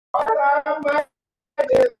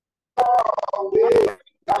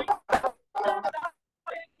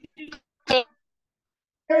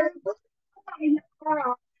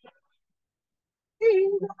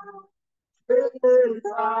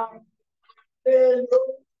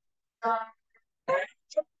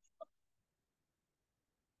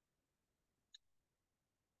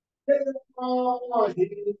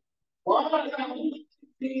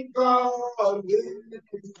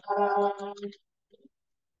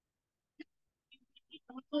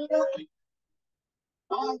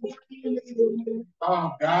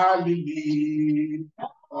Of Galilee.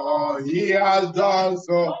 Oh, he has done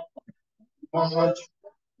so much,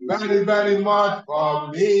 very, very much for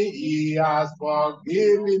me. He has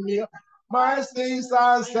forgiven me. My sins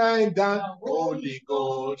are sent down, Holy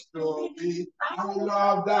Ghost to me. I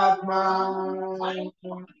love that man.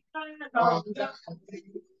 Of Galilee.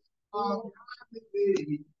 Of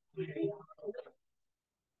Galilee.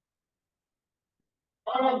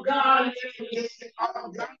 Of Galilee.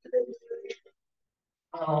 Of Galilee.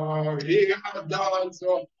 Oh, he has done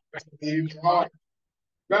so very much,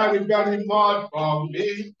 very, very much for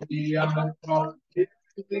me. He has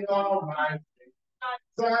forgiven all my sins.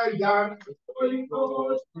 Say that Holy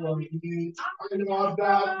Ghost for me. I love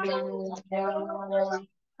that man.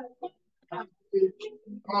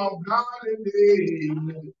 Of Galilee. Of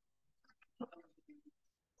Galilee.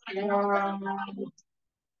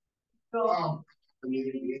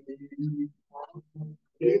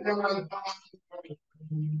 He has done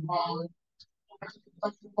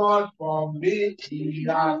much for me. He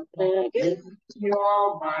has forgiven me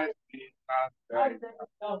all my sins.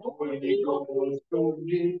 Holy Ghost to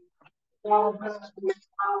me. From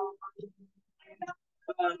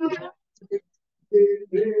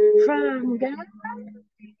God.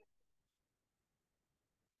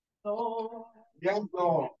 Yes,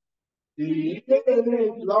 Lord. He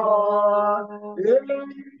is Lord. He is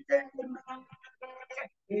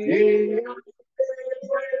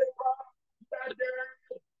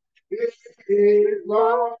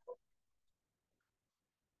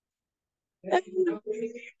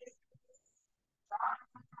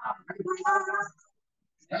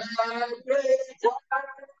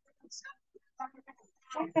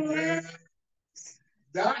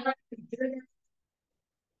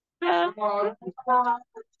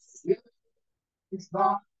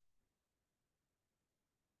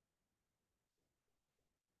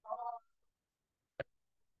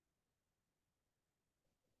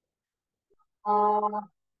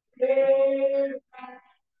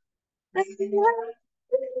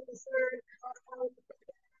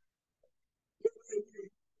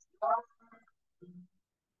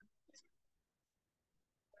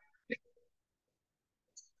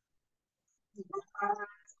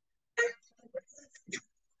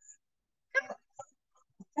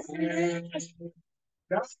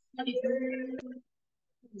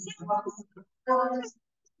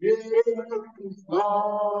Lord.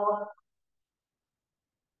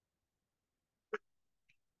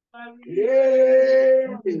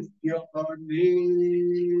 Is your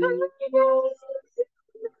name.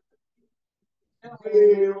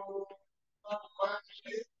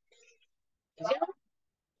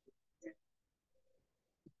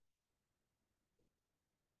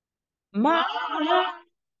 My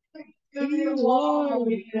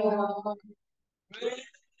warrior.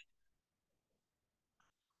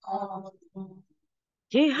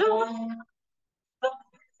 Jehovah.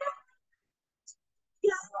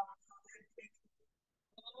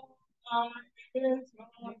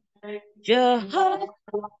 Jehovah.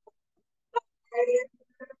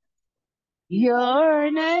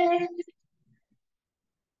 Your name.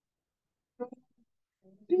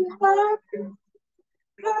 We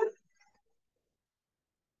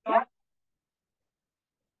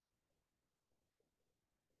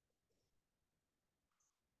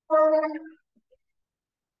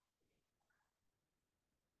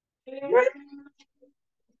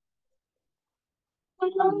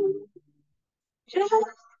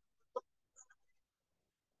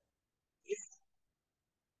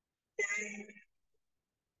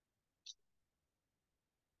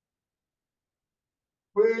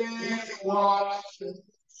worship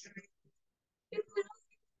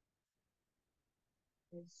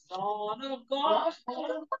the Son of God.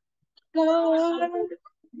 God.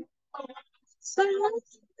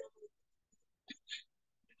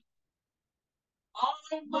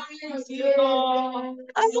 Almighty God.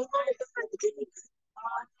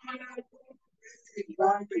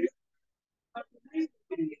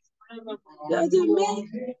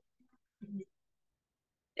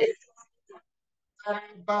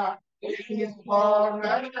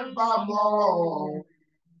 Forevermore.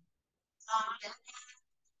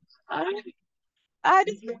 I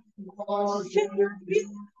just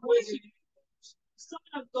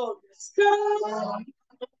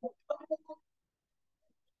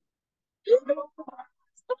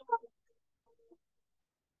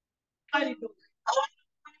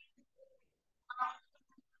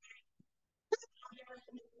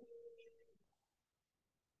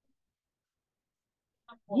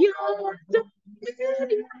you're the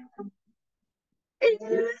beauty in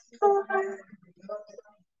my heart.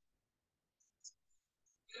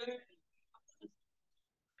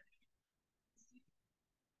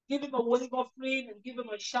 Give him a wave offering and give him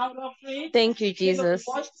a shout offering. Thank you, Jesus.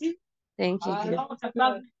 Thank you,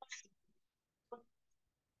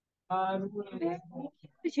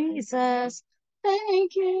 Jesus.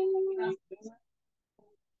 Thank you.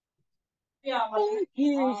 Thank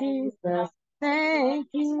you, Jesus. Thank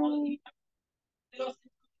you.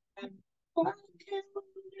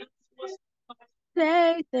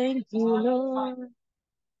 Say thank you, Lord.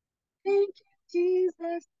 Thank you,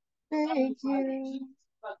 Jesus. Thank you.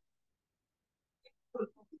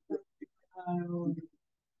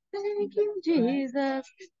 Thank you, Jesus.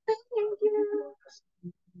 Thank you.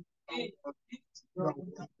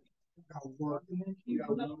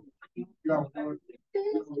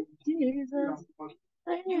 Thank you, Jesus.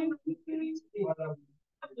 Thank you.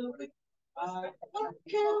 What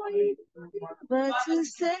can we do but to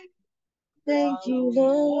say thank you,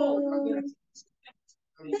 Lord?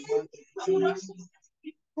 Thank you, Jesus.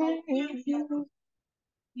 Thank you.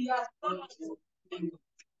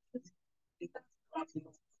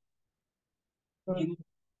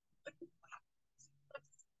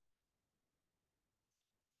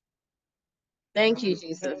 Thank you,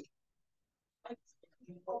 Jesus.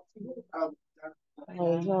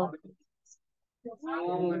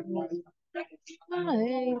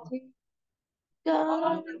 Mighty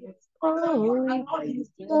God, oh,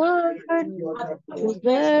 Lord, is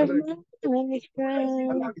there my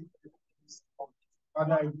strength?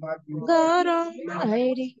 God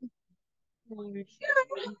Almighty,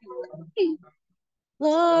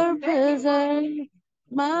 Lord, preserve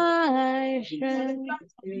my strength.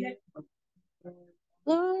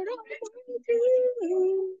 Lord Almighty,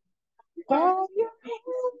 God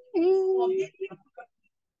Almighty,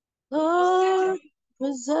 Lord,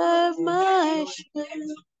 preserve my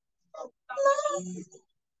strength.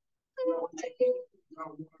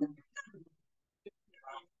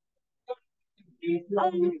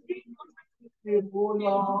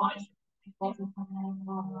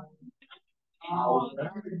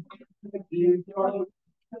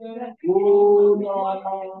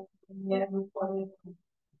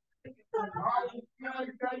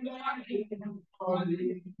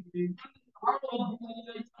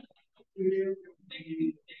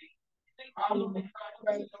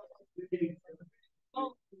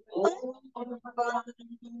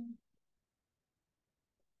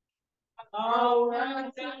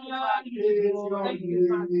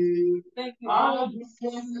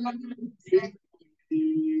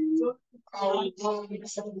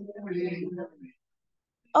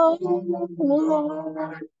 Oh,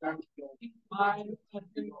 Lord.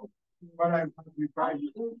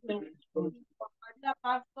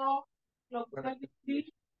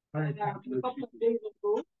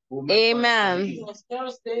 Amen.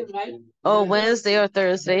 Oh, Wednesday or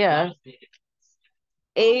Thursday, yeah.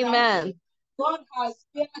 Amen. God has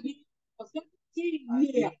spared him for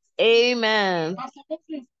 17 years. Amen.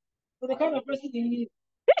 For the kind of person he is.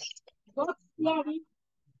 God spared him.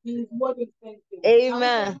 He is more than thankful.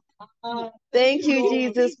 Amen. Thank you,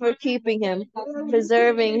 Jesus, for keeping him,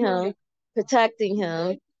 preserving him, protecting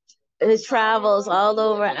him. His travels all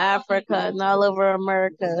over Africa and all over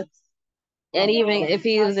America, and even if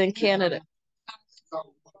he was in Canada.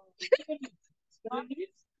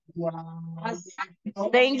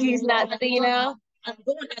 Thank you, he's not senile.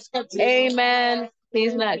 Amen.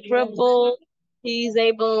 He's not crippled. He's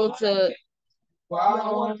able to.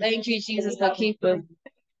 Thank you, Jesus, for keeping.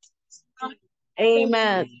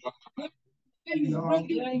 Amen.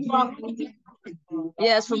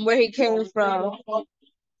 Yes, from where he came from.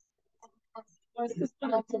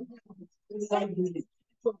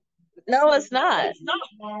 No, it's not.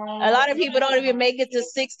 A lot of people don't even make it to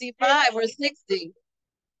 65 or 60.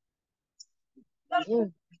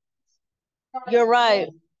 You're right.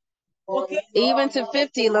 Even to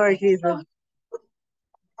 50, Lord Jesus.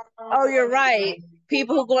 Oh, you're right.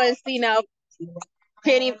 People who go and see now,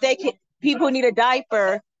 people who need a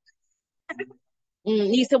diaper,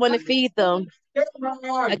 need someone to feed them.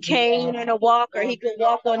 A cane and a walker, he can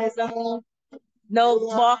walk on his own. No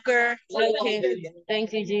walker. Okay.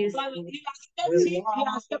 Thank you, Jesus.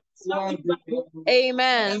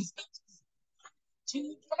 Amen.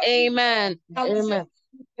 Amen. Amen.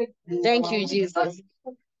 Thank you, Jesus.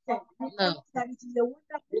 No.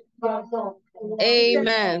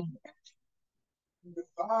 Amen.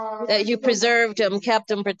 That you preserved him,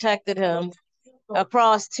 kept him, protected him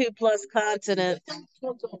across 2+ continents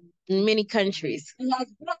in many countries. He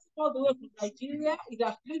has brought him all the way from Nigeria. He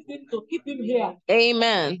has pleased him to keep him here.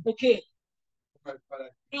 Amen. Okay.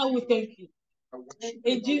 Now we thank you.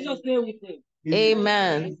 In Jesus' name we pray.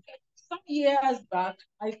 Amen. Some years back,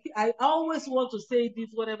 I always want to say this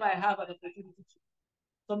whenever I have an opportunity to.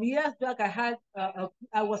 Some years back, I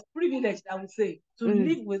was privileged, I would say, to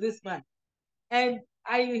live with this man, and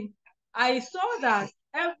I saw that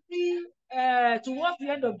every towards the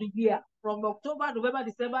end of the year, from October, November,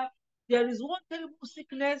 December, there is one terrible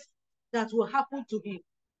sickness that will happen to him.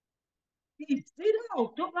 It's either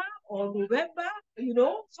October or November,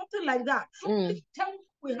 something like that. Something terrible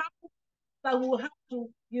will happen that will have to,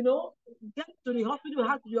 get to the hospital,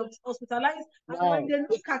 have to be hospitalized. And when they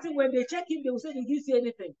look at him, when they check him, they will say, did you see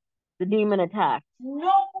anything? The demon attack.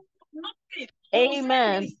 No, nothing.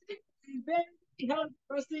 Amen. He's a very healthy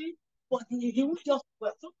person, but he will just,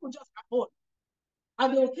 something will just happen.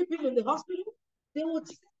 And they will keep him in the hospital. They will,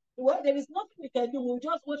 there is nothing we can do. We'll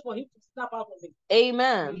just wait for him to snap out of it.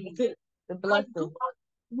 Amen. Okay. The blessing.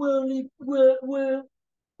 Will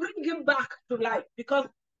bring him back to life, because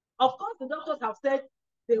of course the doctors have said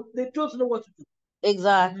they don't know what to do.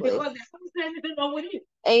 Exactly. Because they don't say anything wrong with him.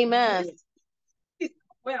 Amen.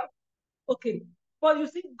 Well, okay. But you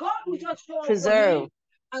see, God will just show up preserve. Him,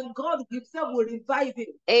 and God Himself will revive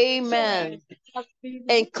him. Amen. So,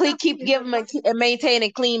 and keep giving him and maintain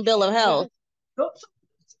a clean bill of health. That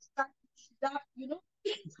time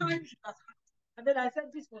has happened. And then I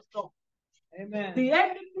said this was stop. Amen. The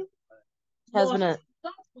enemy has been a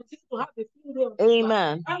to have the freedom.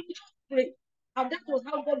 Amen. And that was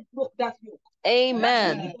how God broke that yoke.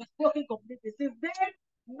 Amen. It was broken completely. Since then,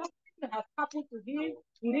 nothing has happened to him.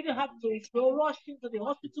 We didn't have to rush him to the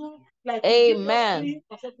hospital. Like Amen.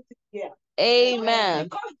 Amen.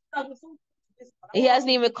 He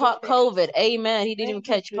hasn't even caught COVID. Amen. He didn't even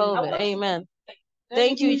catch COVID. Amen.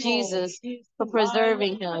 Thank you, Jesus, for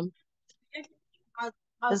preserving him.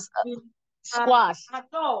 Squash.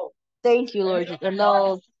 Thank you, Lord. And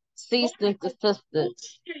no cease and desist.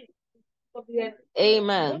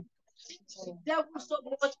 Amen. The devil so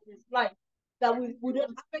much in his life that we don't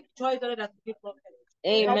have any choice other than to give God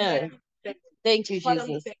thanks. Amen. Thank you,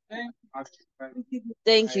 Jesus.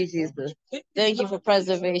 Thank you, Jesus. Thank you for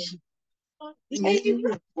preservation. He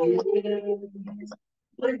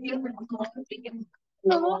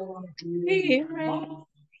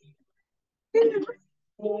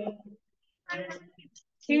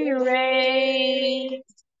reigns.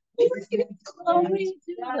 Glory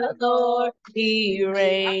to the Lord. He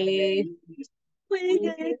reigns. We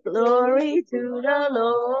give glory to the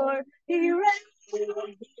Lord. He reigns.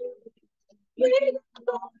 We give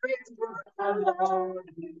glory to the Lord.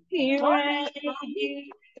 He reigns.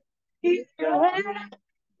 He reigns.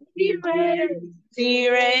 He reigns. He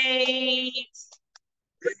reigns.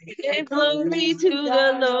 Give glory to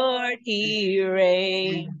the Lord. He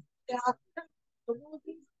reigns.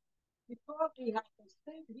 Because we have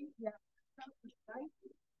sustained him, we have sacrificed,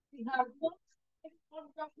 we have done a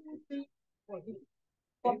wonderful thing for him.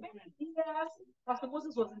 For many years, Pastor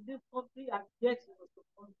Moses was in this country and yet he was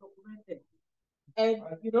undocumented. And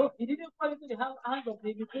he didn't fall into the hands of the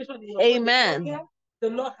immigration. Amen. The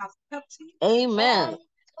Lord has kept him. Amen.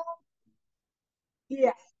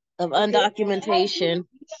 Of undocumentation.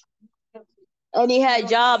 And he had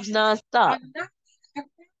jobs nonstop. And that,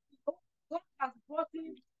 God has brought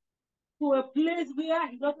him to a place where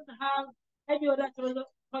he doesn't have any other choice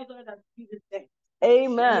other than Jesus there.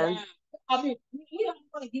 Amen. Yeah. I mean, we are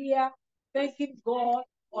not here thanking God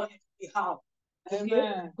on his behalf.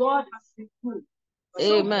 Amen. God has been good.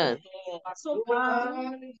 Amen. So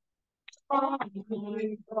kind.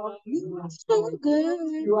 You are so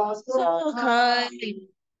good. You are so kind.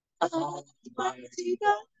 Almighty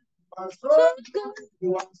God. So good.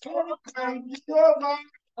 You are so kind, so much.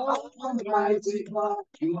 Almighty God,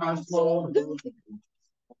 you are so good.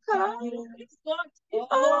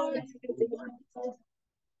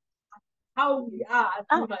 How we are as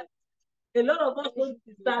humans. A lot of us want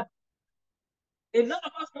to serve. A lot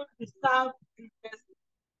of us want to serve this person,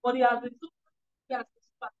 but he has been so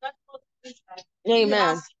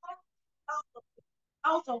Amen.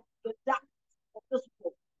 Out of the darkness of this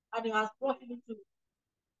world, and he has brought him into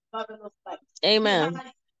marvelous life. Amen.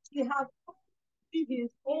 He has his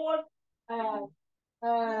own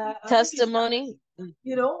testimony.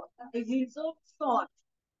 You know, his own son.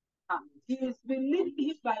 He is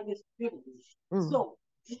believed by the Spirit. So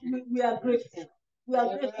we are grateful. We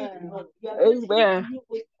are grateful. We are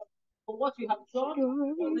grateful for what you have done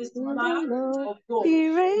for this man of God.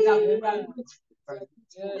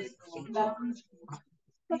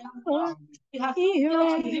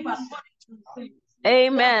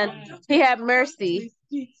 Amen. He had mercy.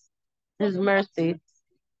 His mercy.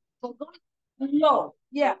 For God's love.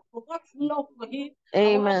 Yeah, for God's love for him.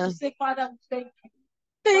 Amen. I want to say, Father, thank you.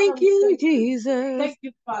 Thank you, Jesus. Thank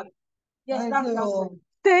you, Father. Yes, that's all.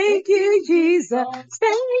 Thank you, Jesus.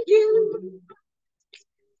 Thank you.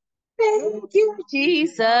 Thank you,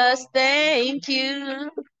 Jesus. Thank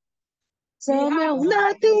you. So now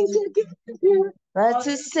nothing to give you but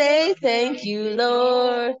to say thank you,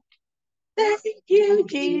 Lord. Thank you,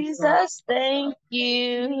 Jesus. Thank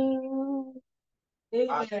you.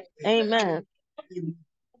 Amen.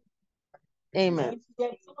 Amen.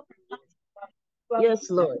 Yes,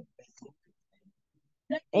 Lord.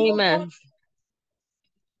 Amen.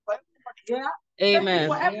 Yeah. Amen.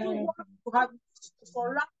 For everyone who has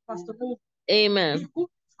Pastor Move, Amen. he could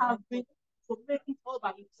have been to make it all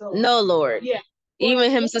by himself. No, Lord. Yeah.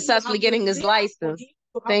 Even him successfully getting his license.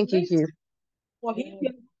 Thank you, Jesus. For him,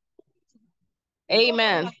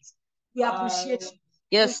 Amen. we appreciate you.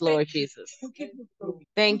 Yes, Lord Jesus.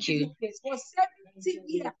 Thank you. For 70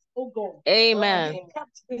 years, oh God. Amen. You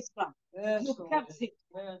kept this man. You kept it.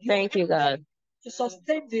 Thank you, God. You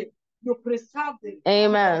sustained it. You preserved it.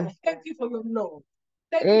 Amen. Thank you for your love.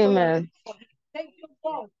 Thank Amen. you thank you,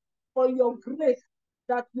 God, for your grace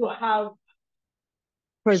that you have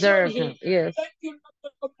preserved him. Yes. Thank you,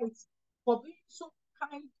 Lord, for being so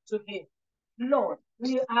kind to him. Lord,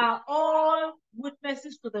 we are all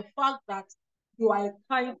witnesses to the fact that you are a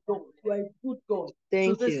kind God. You are a good God.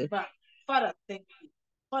 Thank to this you. Man. Father, thank you.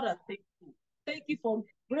 Father, thank you. Thank you for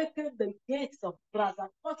breaking the gates of brass and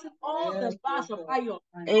cutting all the bars of iron.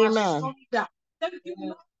 Amen. Thank you,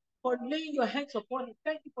 Lord, for laying your hands upon it.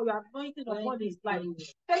 Thank you for your anointing upon his life.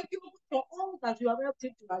 Thank you for all that you have helped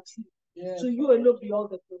him to achieve. To you alone be all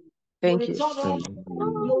the glory. Thank you.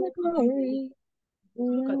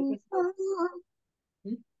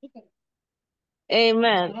 Look at it.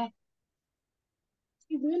 Amen.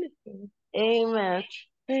 Amen.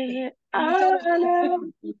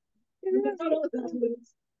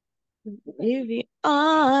 Give you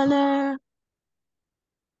honor.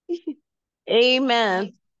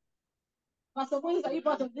 Amen. He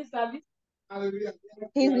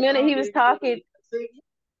was talking.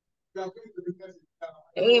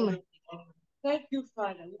 Amen. Thank you,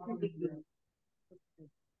 Father.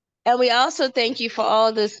 And we also thank you for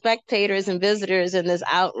all the spectators and visitors in this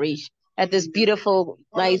outreach at this beautiful,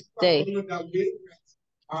 nice day. The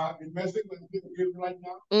message that we give right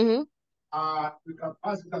now, we can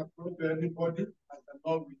pass it across to anybody as the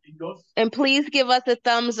Lord will lead us. And please give us a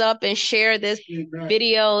thumbs up and share this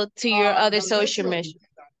video to your other social media.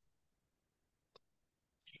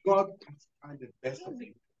 God has found the best of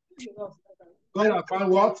you. God has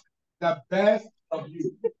found what? The best of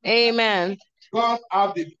you. Amen. God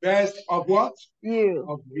has the best of what? You.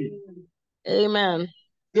 Of me. Amen.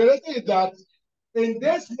 The reason is that in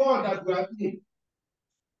this world that we are in,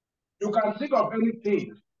 you can think of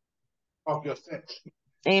anything of yourself.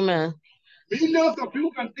 Amen. Millions of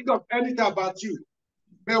people can think of anything about you.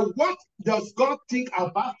 But what does God think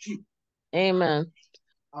about you? Amen.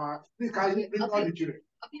 Please, can you bring all the children?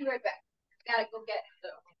 I'll be right back. I gotta go get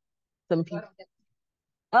some people.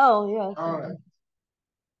 Oh, yeah. All right.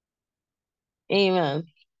 Amen.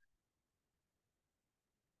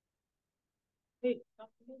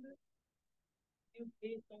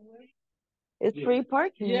 It's free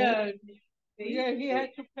parking. Yeah. Yeah, he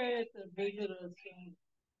had to pay the visitors.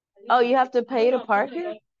 Oh, you have to pay to park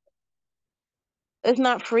here? It's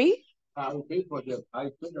not free? I will pay for them.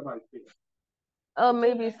 I think I might pay. Oh,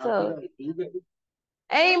 maybe so.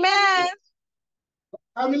 Amen.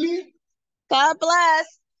 Emily? God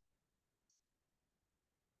bless.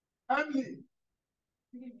 Emily?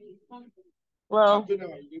 Well,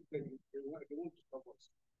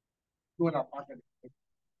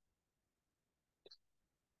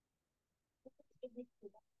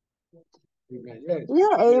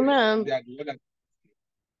 yeah, amen.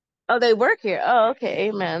 Oh, they work here. Oh, okay,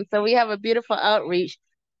 amen. So we have a beautiful outreach.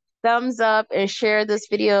 Thumbs up and share this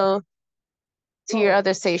video to your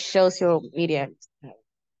other social media.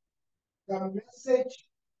 The message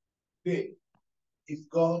today is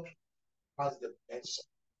God has the best.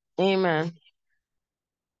 Amen.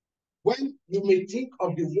 When you may think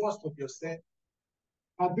of the worst of yourself,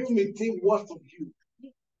 and you may think worst of you,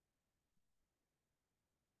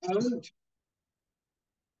 And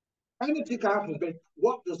anything can happen, but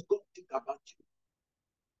what does God think about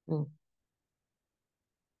you? Mm.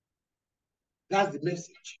 That's the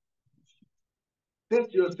message. Say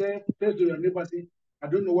to yourself, say to your neighbor, say, I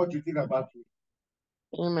don't know what you think about me.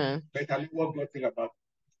 Amen. But I know what God thinks about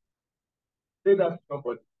me. Say that to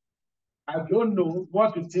somebody. I don't know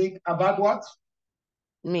what to think about what?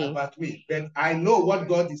 Me. About me. But I know what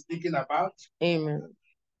God is thinking about. Amen.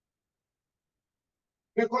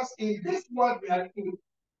 Because in this world we are in,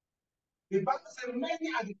 the Bible says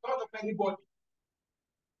many are the thoughts of anybody.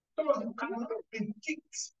 So you cannot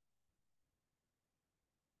predict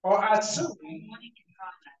or assume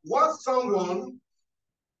what someone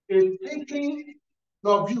is thinking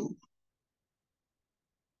of you.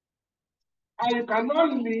 And you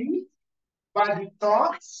cannot live by the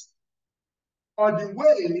thoughts or the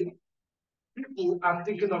way people are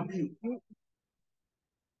thinking of you.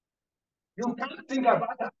 You can't think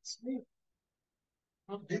about that.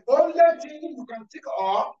 The only thing you can think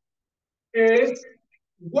of is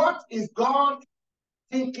what is God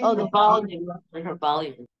thinking Oh, the about? volume. Her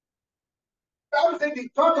volume. I would say the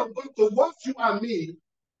thought of God towards you and me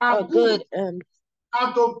are good. and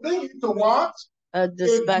to bring you to what? A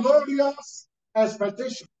glorious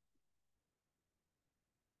expectation.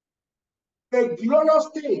 A glorious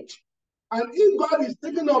stage. And if God is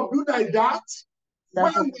thinking of you like that,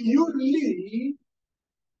 when will you live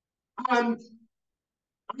and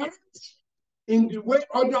act in the way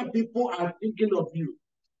other people are thinking of you?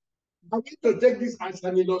 I need to take this as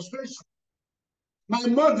an illustration. My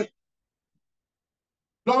mother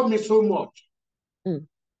loved me so much.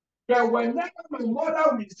 That whenever my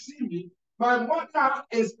mother will see me, my mother has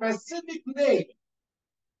a specific name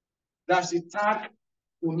that she tagged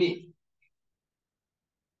to me.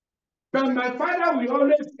 But my father will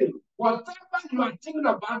always say, whatever you are thinking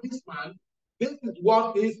about this man, this is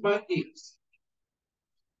what this man is.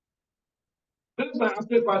 That's my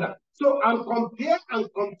earthly father. So I'm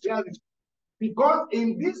comparing. Because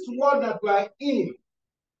in this world that we are in,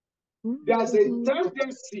 there's a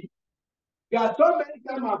tendency. There are so many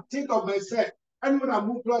times I think of myself, and when I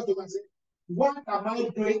move close to myself, what am I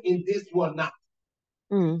doing in this world now?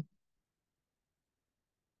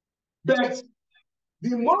 But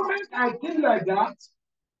the moment I think like that,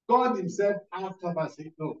 God himself asked up and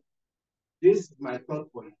said, no, this is my thought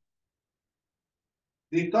for you.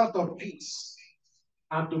 The thought of peace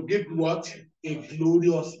and to give what? A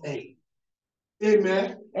glorious end.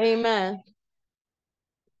 Amen. Amen.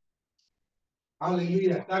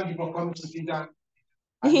 Hallelujah. Thank you for coming to see that.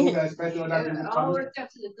 I know we're expecting other people to come. All worked up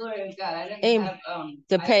to the glory of God. I didn't have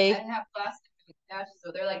to pay. I didn't have plastic,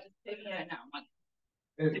 so they're like just taking it now.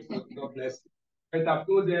 God bless you. But I've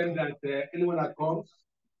told them that anyone that comes,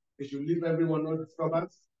 they should leave everyone on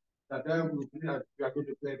disturbance. That then we are going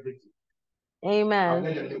to play everything.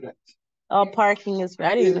 Amen. All parking is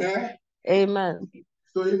ready. Amen. Amen.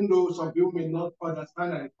 So even though some people may not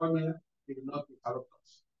understand and come here, they will not be part of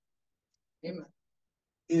us. Amen.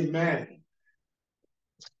 Amen.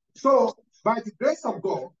 So by the grace of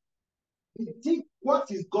God, think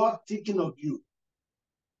what is God thinking of you?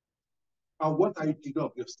 And what are you thinking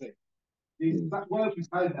of yourself? Well, we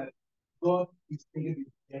find that God is thinking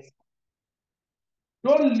the best.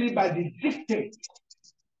 Don't live by the dictates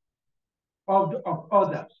of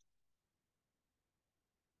others.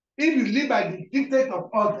 If you live by the dictates of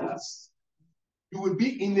others, you will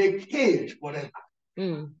be in a cage forever.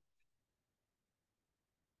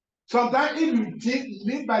 Sometimes if you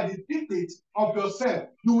live by the dictates of yourself,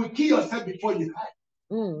 you will kill yourself before you die.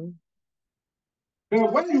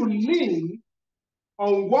 But when you lean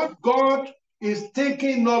on what God is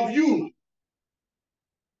thinking of you,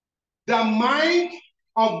 the mind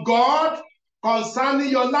of God concerning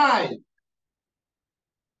your life,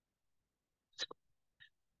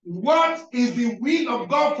 what is the will of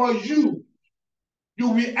God for you, you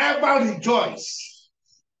will ever rejoice.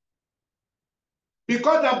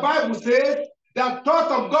 Because the Bible says the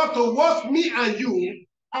thought of God towards me and you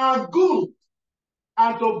are good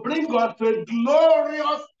and to bring us to a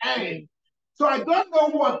glorious end. So I don't know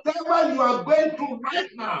whatever you are going through right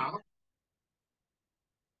now.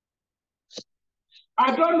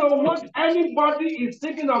 I don't know what anybody is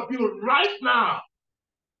thinking of you right now.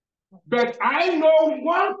 But I know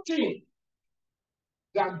one thing,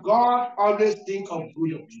 that God always thinks of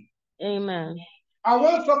good of you. Amen. I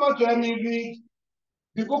want someone to help me read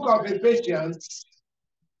the book of Ephesians,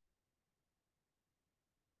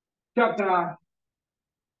 chapter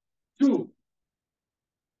 2.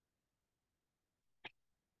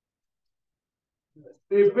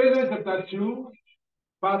 Ephesians chapter 2,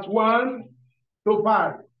 verse 1 to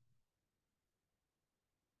 5.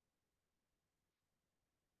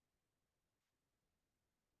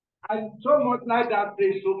 I so much like that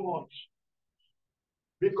place so much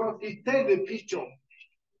because it tells the picture.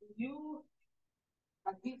 You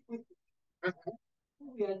are people who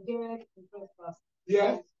were dead in trespass.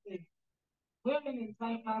 Yes. Women in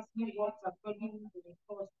time past knew what according to the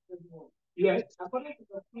course of the world. Yes. According to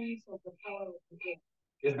the prince of the power of the world.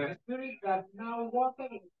 The spirit that now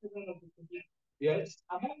walketh in the children of the disobedient. Yes.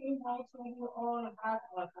 Among whom also we all had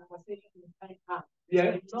our conversation in time past.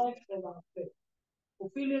 Yes. Not of our faith,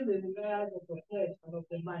 fulfilling the desires of the flesh and of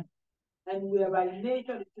the mind. And we are by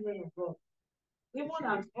nature the children of God. Even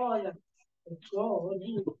as all that God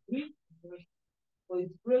who is rich for his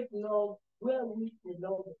great love, wherewith we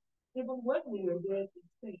love him, even when we were dead in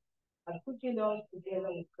sin, and putting us together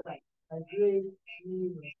with Christ, and grace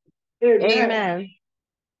new. Amen.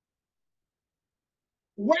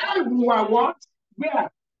 Where you are what? Where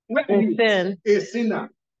you? Sin. A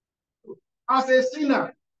sinner. As a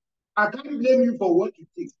sinner, I can't blame you for what you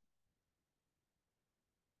did.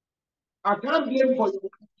 I can't blame you for your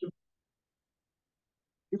action.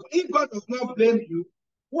 Because if God does not blame you,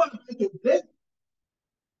 who am I to blame?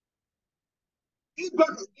 If God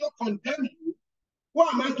does not condemn you, who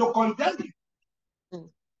am I to condemn you?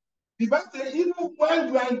 The Bible says, even when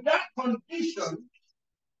you are in that condition,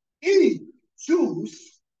 He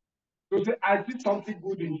choose to say, I did something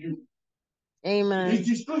good in you. Amen. It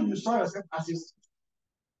is true you saw yourself as a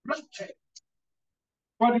wretched.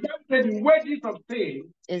 But the Bible said the wages of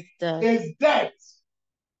sin is death.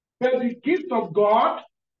 But the gift of God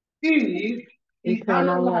is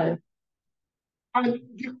eternal life. And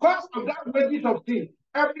because of that wages of sin,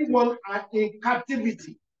 everyone are in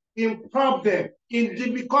captivity, in problem, in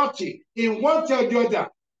difficulty, in one thing or the other.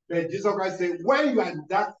 But Jesus Christ said, when you are in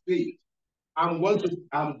that state, I'm going to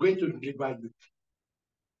deliver you.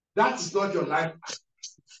 That is not your life.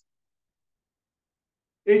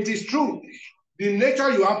 It is true. The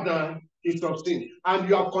nature you have done is of sin. And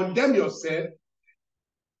you have condemned yourself.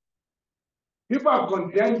 People have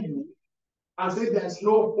condemned you and said there's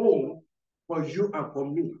no hope for you and for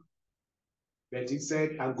me. But he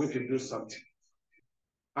said, I'm going to do something.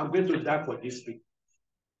 I'm going to die for these people.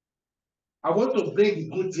 I want to bring the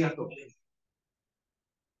good thing out of them.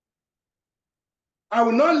 I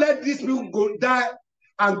will not let these people go die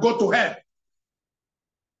and go to hell.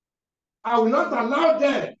 I will not allow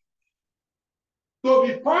them to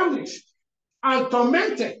be punished and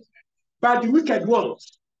tormented by the wicked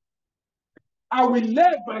ones. I will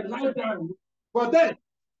lay my life down for them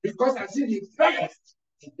because I see the best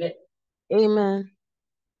in them. Amen.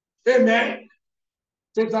 Amen.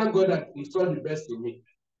 Say, thank God that He saw the best in me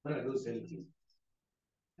when I don't say anything.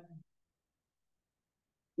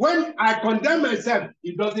 When I condemn myself,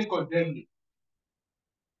 He doesn't condemn me.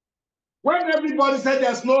 When everybody said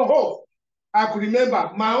there's no hope, I could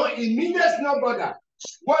remember my own immediate senior brother.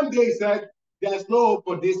 One day he said, there's no hope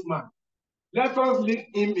for this man. Let us leave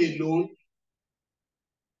him alone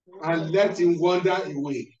and let him wander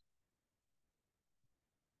away.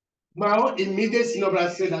 My own immediate senior brother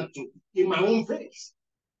said that too, in my own face.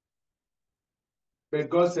 But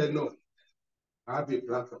God said, no, I have a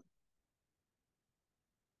plan for you.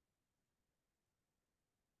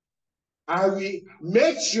 I will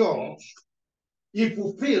make sure He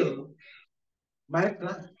fulfill my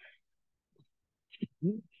plan.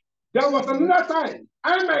 There was another time,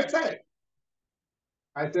 I myself,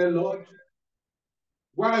 I said, Lord,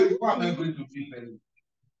 why am I going to feel pain?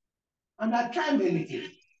 And I tried many things.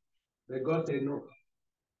 But God said, no,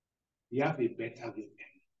 you have a better way.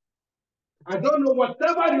 I don't know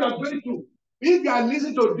whatever you are going through. If you are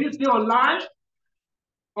listening to this thing online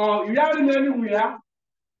or you are in anywhere,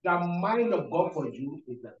 the mind of God for you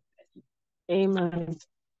is that. Amen.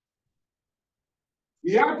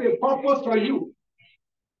 He has a purpose for you.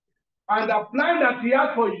 And the plan that He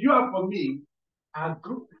has for you and for me are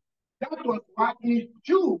good. That was why He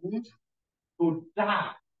chose to die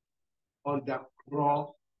on the cross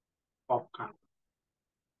of Calvary.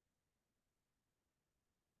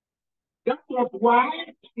 That was why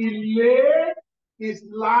He laid His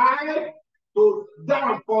life to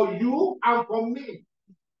die for you and for me.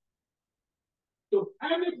 So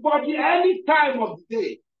anybody, any time of the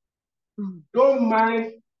day, don't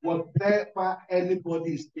mind whatever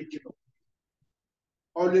anybody is thinking of.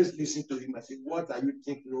 Always listen to him and say, what are you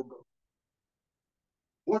thinking about?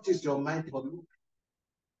 What is your mind for me?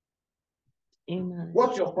 Amen.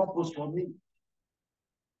 What's your purpose for me?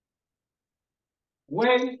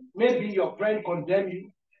 When maybe your friend condemn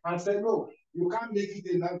you and say, no, you can't make it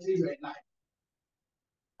in until your life.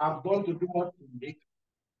 I've gone to do what to make.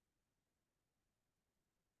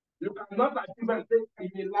 You cannot achieve and say,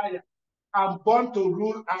 I'm a liar. I'm born to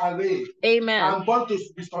rule and reign. Amen. I'm born to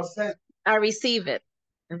be successful. I receive it.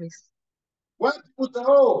 When people say,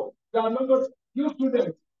 oh, they are not going to, you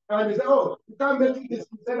students, and they say, oh, you can't make this,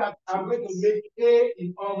 you say that I'm going to make A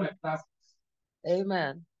in all my classes.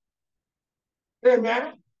 Amen.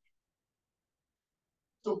 Amen.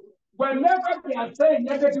 So whenever they are saying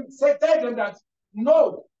negative, say tell them that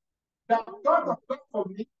no, the thought of God for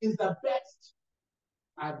me is the best.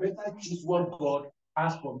 I better choose what God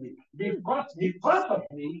has for me. Because of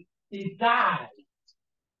me, He died.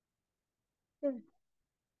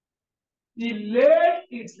 He laid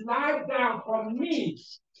His life down for me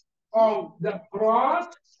on the cross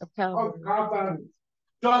of Calvary,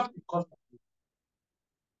 just because of me.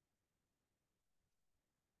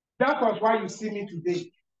 That was why you see me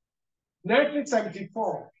today.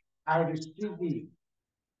 1974, I received Him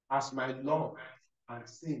as my Lord and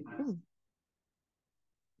Savior.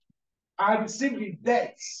 I received the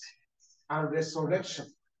death and resurrection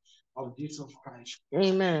of Jesus Christ.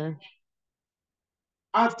 Amen.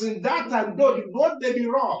 And in that time, though the road may be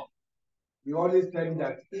wrong, we always tell him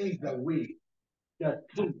that He is the way, the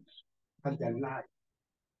truth, and the life.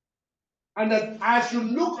 And that I should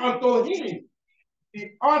look unto Him,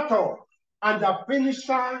 the author and the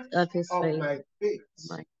finisher of my faith.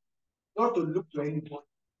 Not to look to anybody.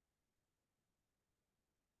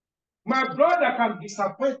 My brother can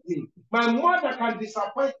disappoint me. My mother can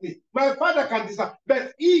disappoint me. My father can disappoint me.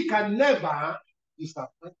 But He can never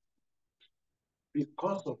disappoint me.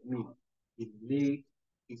 Because of me, He laid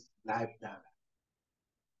His life down.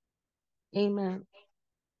 Amen.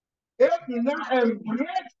 If you now embrace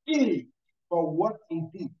Him for what He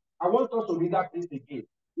did, I want us to read that place again.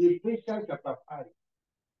 Ephesians chapter 5.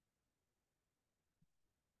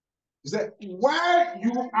 He said, while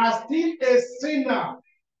you are still a sinner,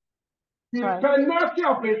 the penalty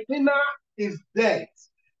of a sinner is death.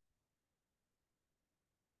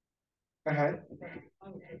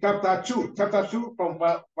 Chapter 2 from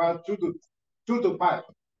verse 2 to 5.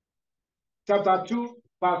 Chapter 2,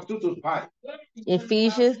 verse 2 to 5.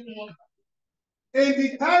 Ephesians. In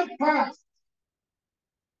the time past,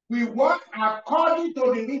 we walk according to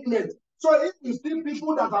the rudiments. So if you see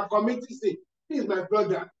people that are committing sin, please, my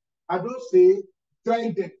brother, I don't say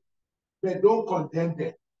join them, but don't condemn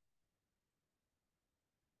them.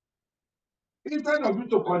 Instead of you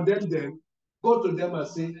to condemn them, go to them and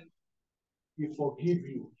say, we forgive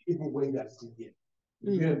you, even when they are still here.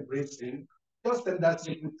 You embrace Him, just tell that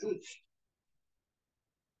simple truth.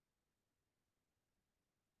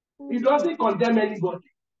 He doesn't condemn anybody.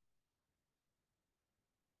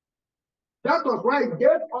 That was why He gave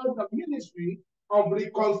us the ministry of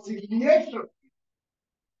reconciliation.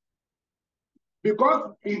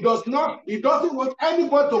 Because He doesn't want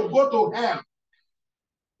anybody to go to hell.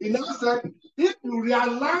 He now said, if you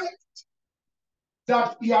realize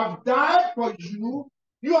that He has died for you,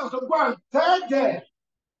 you have to go and tell them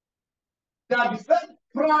that the same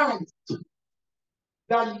Christ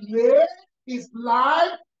that laid His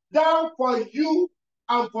life down for you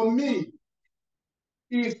and for me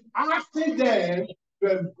is asking them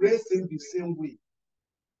to embrace Him the same way.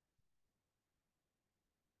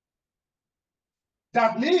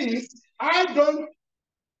 That means I don't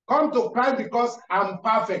come to Christ because I'm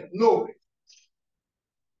perfect. No.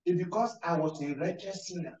 It's because I was a wretched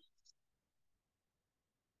sinner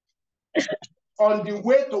on the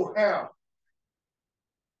way to hell.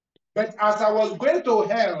 But as I was going to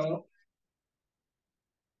hell,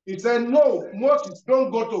 He said, no, Moses, don't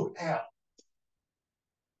go to hell.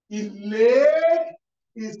 He laid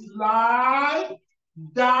His life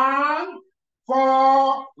down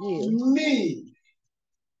for me.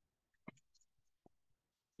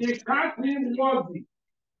 He can't be worthy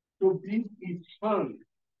to be His son,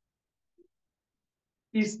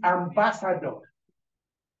 His ambassador.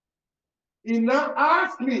 He now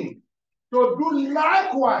asked me to do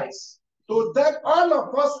likewise, to tell all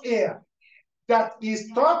of us here that His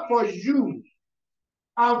thought for you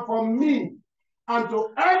and for me and to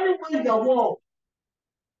everyone in the world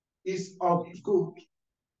is of good.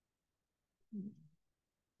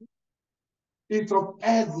 It's of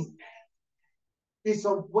heaven. It's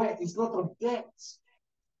of where? It's not of death.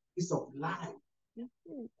 It's of life.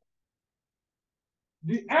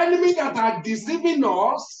 The enemy that are deceiving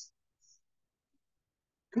us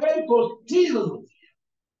claim to steal,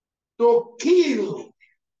 to kill,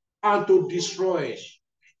 and to destroy.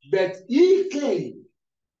 But He came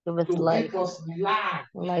Give us to life. give us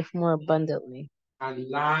Life more abundantly. And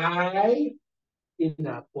life in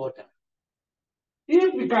abundance.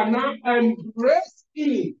 If we can now embrace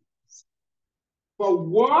Him for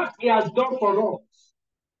what He has done for us,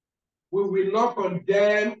 we will not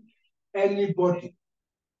condemn anybody,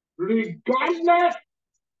 regardless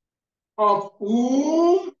of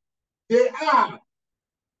who they are.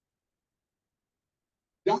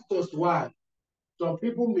 That was why some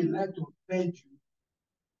people may like to offend you,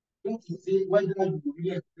 just to see whether you really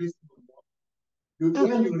embrace him or not.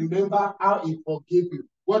 When you remember how he forgave you,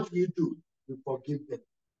 what do? You forgive them.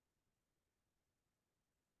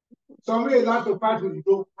 Some may like to fight, but you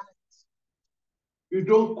don't fight. You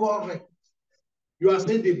don't correct. You are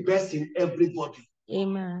saying the best in everybody.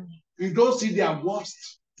 Amen. You don't see their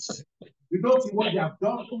worst. You don't see what they have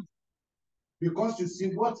done. Because you see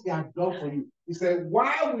what he has done for you. He said,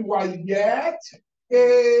 while we were yet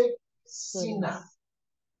a sinner,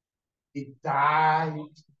 he died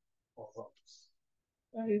for us.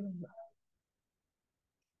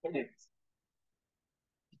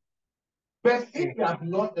 But if you have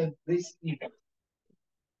not embraced him,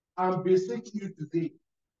 I'm beseeching you today,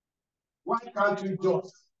 why can't you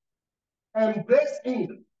just embrace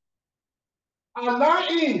him? Allow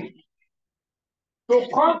him to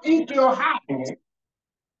come into your heart.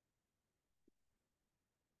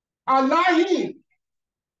 Allow him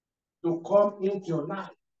to come into your life.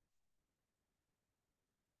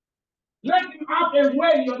 Let him have a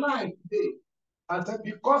way in your life today. And say,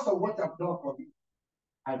 because of what I've done for you,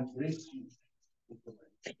 I embrace you.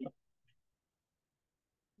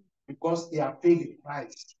 Because they are paid the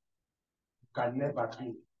price. You can never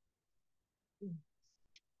pay.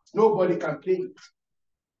 Nobody can pay it.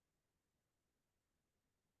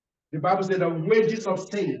 The Bible said the wages of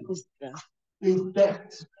sin is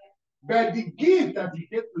death. But the gift that he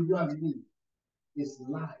gave to you and me is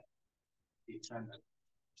life eternal.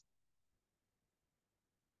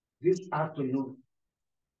 This afternoon,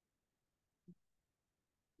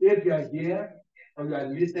 if you are here or you are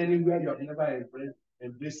listening where you have never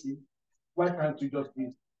embraced him, why can't you just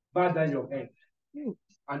please bow down your head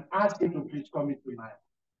and ask him to please come into life?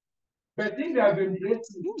 But if you have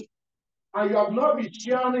embraced him and you have not been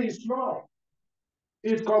sharing his love,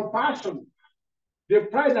 his compassion, the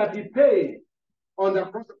price that he paid on the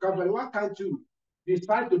cross of Calvary, why can't you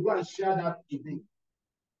decide to go and share that today?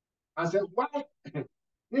 And say, why?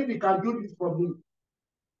 If he can do this for me,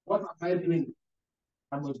 what am I doing?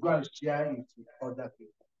 I must go and share it with other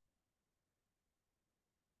people.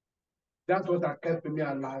 That's what has kept me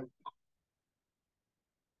alive.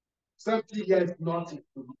 70 years, nothing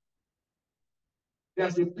to do.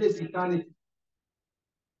 There's a place in eternity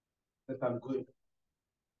that I'm going.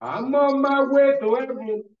 I'm on my way to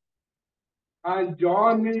heaven, and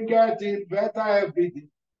Johnny getting better every day.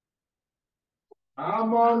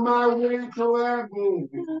 I'm on my way to heaven,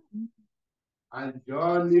 and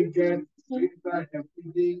Johnny gets better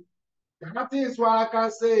every day. That is what I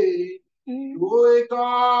can say. Do it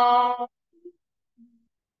all.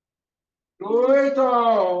 Do it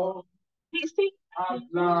all. I've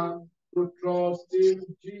learned to trust in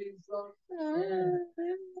Jesus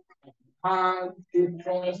and to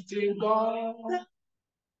trust in God.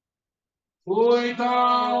 Do it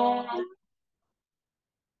all.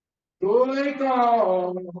 Do it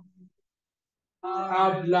all.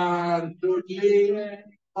 I've learned to live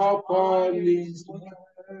upon His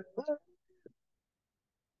word.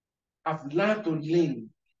 I've learned to live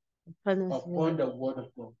upon the word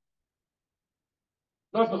of God.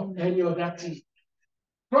 Not of any other thing.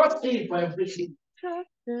 Trust Him for everything.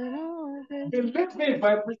 Believe me for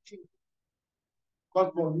everything.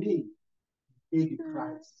 Because for me, He is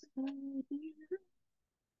Christ.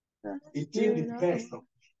 It is the best of me.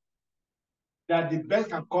 That the best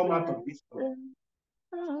can come out of this story.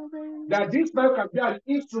 That this man can be an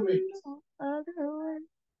instrument.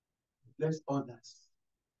 Bless others.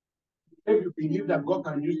 If you believe that God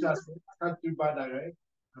can use us, can't feel bad, right?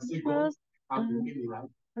 And say, God, I'm believing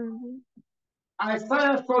in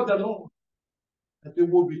Isaiah saw the Lord. That He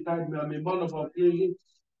will beside me. I'm a man of unclean lips.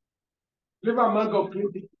 Live among of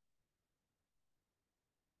clean people.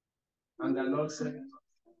 And the Lord said,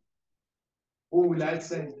 who will I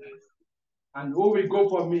send? And who will go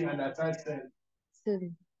for me? And as I said,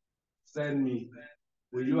 send me.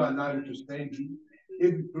 Will you allow me to send you?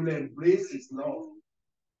 If you truly embrace His love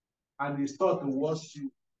and His thought towards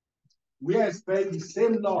you, we expect the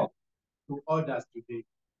same love to others today.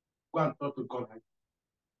 Go and talk to God.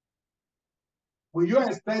 Will you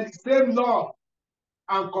expect the same love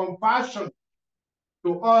and compassion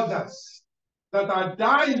to others that are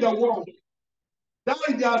dying in the world, dying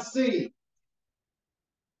in their sin,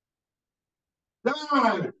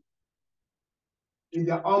 dying in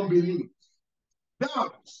their unbelief,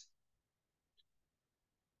 doubt?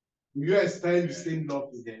 Will you extend the same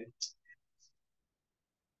love to them?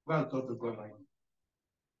 Go and talk to God right now.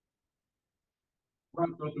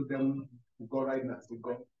 Run to them to go right now. To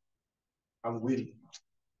go. I'm willing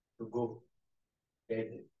to go.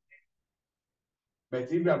 Amen. But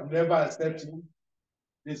if you have never accepted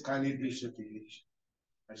this kind of leadership,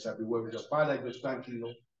 I shall be well with your Father. I just thank you,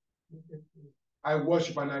 Lord. I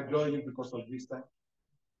worship and adore you because of this time.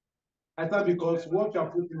 I thought because what you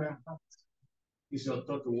have put in my heart is your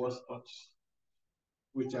thought towards us,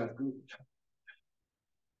 which are good,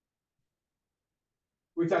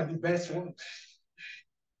 which are the best ones.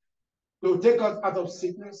 To take us out of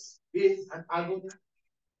sickness, pain, and agony,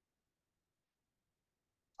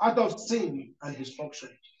 out of sin and destruction,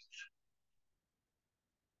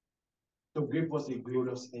 to give us a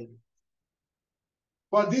glorious end.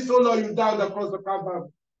 For this, oh Lord, you died across the Calvary.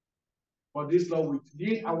 For this, Lord, we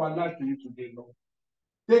give our life to you today, Lord.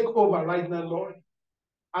 Take over right now, Lord.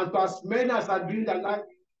 And to as many as are doing their life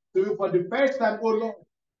to you for the first time, oh Lord,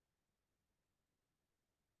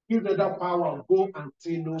 give them that power of go and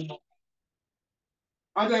sin no more.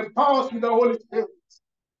 And empower us with the Holy Spirit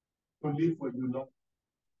to live for you, Lord.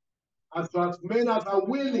 And to as many as are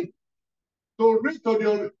willing to read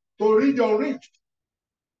your reach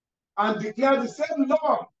and declare the same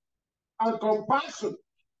love and compassion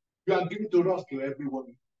you are giving to us, to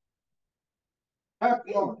everyone. Help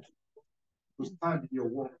Lord to stand in your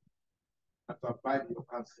word and to abide in your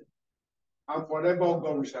counsel. And forever, oh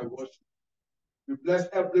God, we shall worship. We bless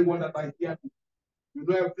everyone that I hear. You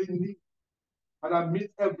know every need. And I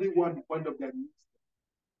meet everyone the point of their needs.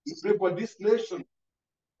 We pray for this nation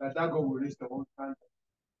that God will raise the whole standard.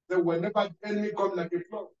 So whenever the enemy comes like a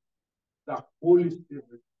flood, the Holy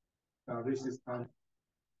Spirit shall raise his standard.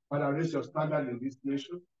 Father, raise your standard in this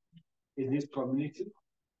nation, in this community,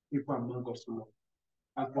 people among us, Lord.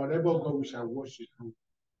 And forever, God, we shall worship you.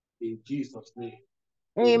 In Jesus' name.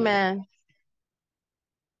 Amen.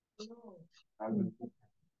 Amen.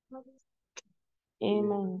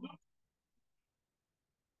 Amen.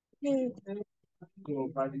 So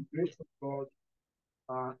by the grace of God,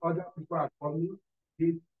 other people are coming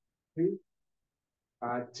till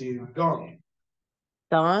dawn.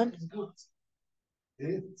 Dawn?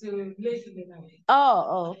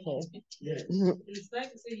 Oh, okay. Yes.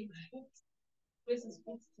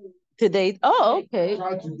 Today. Oh, okay.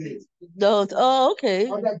 Today. Don't. Oh, okay.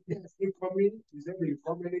 Other guests coming. Is that they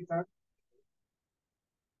come anytime?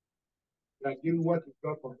 Like you what is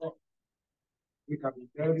God for us. We can be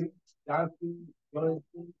very dancing,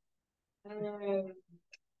 dancing.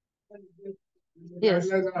 Yes.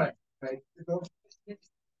 Like,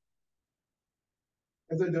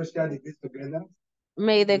 let's just share the gifts together.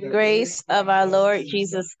 May the grace of our Lord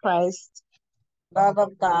Jesus Christ, love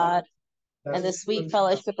of God, and the sweet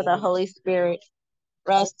fellowship of the Holy Spirit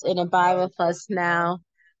rest and abide with us now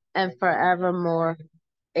and forevermore.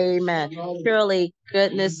 Amen. Surely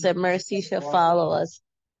goodness and mercy shall follow us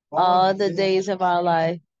all the days of our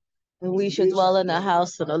life, and we shall dwell in the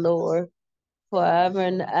house of the Lord forever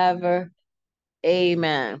and ever.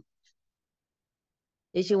 Amen.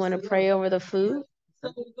 Did you want to pray over the food?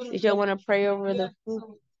 Did you want to pray over the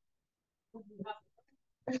food?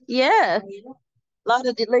 Yeah. A lot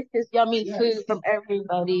of delicious, yummy food from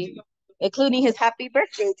everybody, including his happy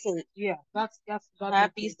birthday cake. Yeah, that's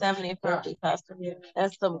happy 70th birthday, Pastor.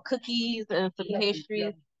 And some cookies and some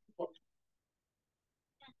pastries.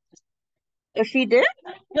 If she did,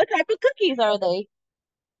 what type of cookies are they?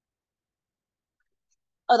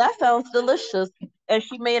 Oh, that sounds delicious. And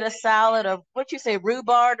she made a salad of what you say,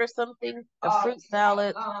 rhubarb or something, a fruit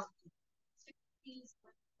salad. Oh.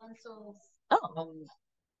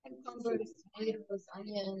 Tomatoes,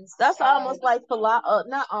 onions. That's almost like not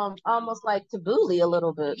almost like tabbouleh a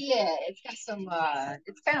little bit. Yeah, it's got some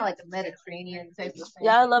it's kind of like a Mediterranean type of thing.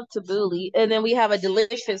 Yeah, I love tabbouleh. And then we have a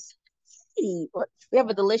delicious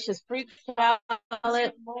fruit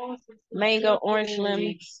salad, mango, orange,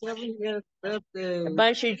 lemon, a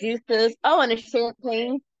bunch of juices. Oh, and a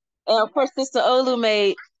champagne. And of course, Sister Olu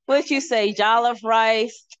made what you say, jollof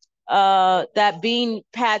rice, that bean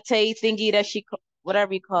pate thingy that she,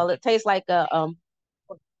 whatever you call it, tastes like the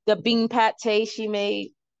bean pate she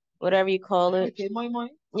made, whatever you call it. Okay, moi moi.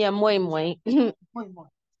 Yeah, moi moi. Moi moi.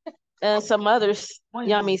 And some other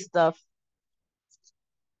yummy stuff.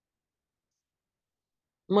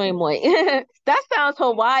 Moi moi. That sounds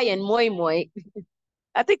Hawaiian, moi moi.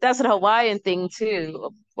 I think that's a Hawaiian thing too, a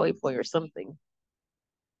boy boy or something.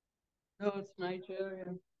 No, it's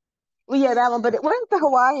Nigeria. Well, yeah, that one. But what's the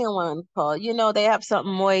Hawaiian one called? You know, they have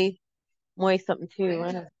something moi something too.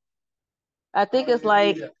 I think it's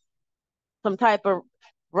like some type of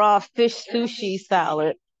raw fish sushi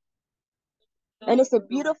salad. And it's a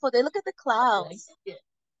beautiful day. Look at the clouds.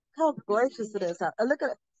 How gorgeous it is out. Look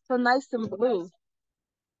at it. So nice and blue.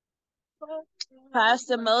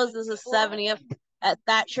 Pastor Moses' 70th at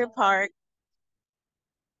Thatcher Park.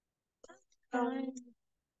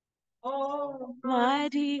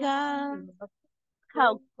 Almighty God.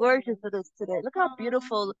 How gorgeous it is today. Look how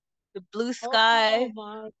beautiful the blue sky. It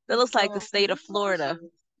looks like the state of Florida,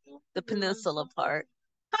 the peninsula part.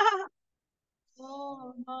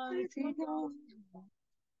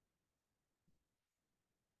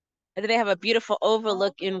 And then they have a beautiful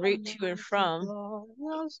overlook en route to and from,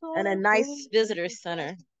 and a nice visitor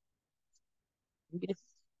center.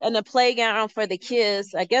 And a playground for the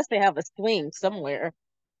kids. I guess they have a swing somewhere.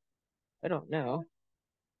 I don't know.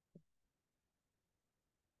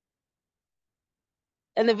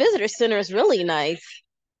 And the visitor center is really nice.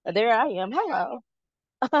 There I am. Hello.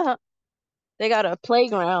 They got a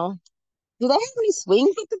playground. Do they have any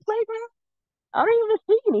swings at the playground? I don't even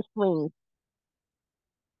see any swings.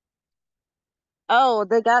 Oh,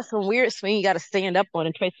 they got some weird swing you got to stand up on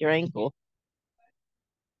and trace your ankle.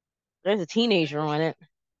 There's a teenager on it.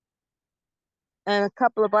 And a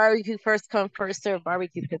couple of barbecue, first come, first serve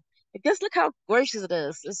barbecue pits. Just look how gorgeous it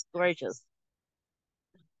is. It's gorgeous.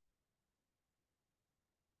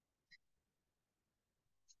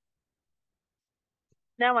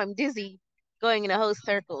 Now I'm dizzy going in a whole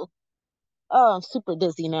circle. Oh, I'm super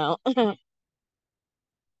dizzy now.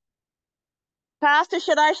 Pastor,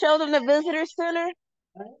 should I show them the visitor center?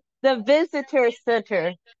 The visitor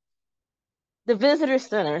center. The visitor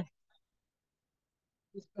center.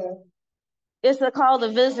 It's called the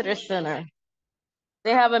visitor center.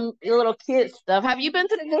 They have a little kids stuff. Have you been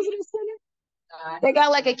to the visitor center? They got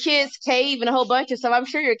like a kids cave and a whole bunch of stuff. I'm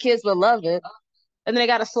sure your kids will love it. And then they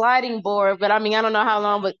got a sliding board, but I mean, I don't know how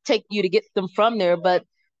long it would take you to get them from there, but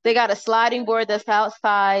they got a sliding board that's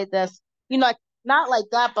outside that's, like, not like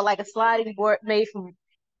that, but like a sliding board made from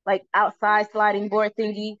like outside sliding board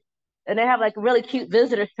thingy. And they have like a really cute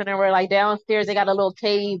visitor center where like downstairs they got a little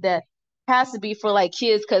cave that has to be for like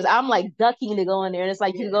kids, because I'm like ducking to go in there. And it's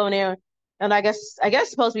like you can go in there, and I guess it's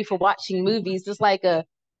supposed to be for watching movies. It's like a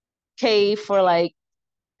cave for like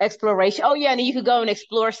exploration. Oh yeah, and you could go and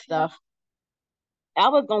explore stuff. I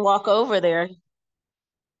was gonna walk over there.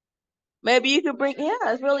 Maybe you could bring. Yeah,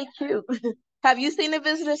 it's really cute. Have you seen the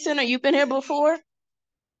visitor center? You've been here before?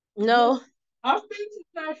 No. I've been to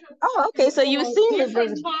Thatcher Park. Oh, okay. So you've seen the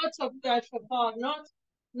different parts of Thatcher Park,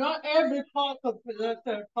 not every part of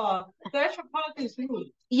Thatcher Park. Thatcher Park is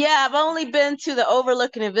huge. Yeah, I've only been to the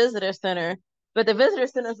Overlook and the visitor center, but the visitor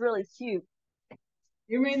center is really cute.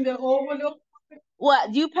 You mean the Overlook? What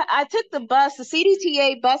I took the bus, the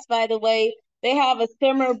CDTA bus, by the way. They have a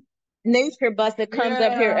summer nature bus that comes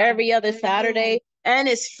up here every other Saturday, and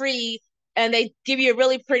it's free. And they give you a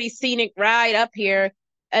really pretty scenic ride up here,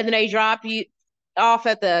 and then they drop you off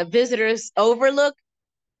at the visitors overlook,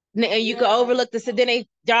 and you can overlook this. And then they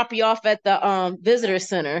drop you off at the visitor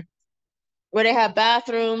center, where they have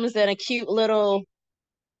bathrooms and a cute little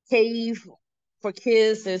cave for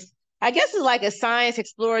kids. I guess it's like a science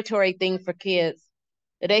exploratory thing for kids.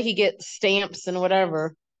 They could get stamps and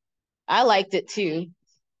whatever. I liked it too.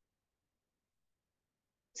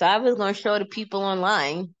 So I was going to show the people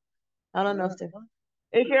online. I don't know if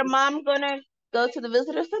is your mom going to go to the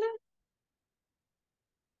visitor center?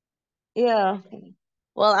 Yeah.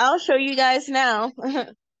 Well, I'll show you guys now.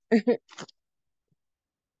 Let's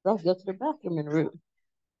go to the bathroom en route.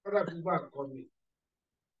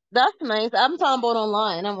 That's nice. I'm talking about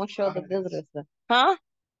online. I'm going to show the visitor center. Huh?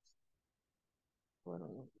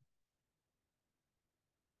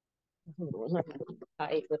 I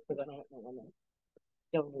ate this because I don't know.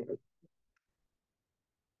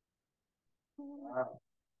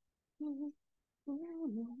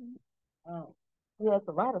 Oh, yeah, it's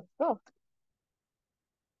a lot of stuff.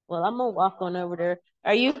 Well, I'm gonna walk on over there.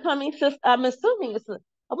 Are you coming, sis? I'm assuming I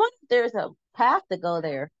wonder if there's a path to go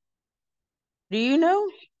there. Do you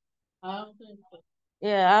know? I don't think so.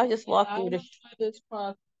 Yeah, I'll just walk through this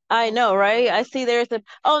path. I know, right? I see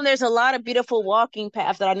and there's a lot of beautiful walking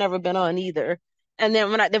paths that I've never been on either. And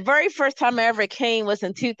then the very first time I ever came was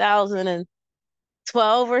in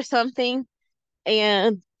 2012 or something.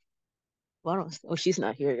 And she's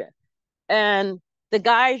not here yet. And the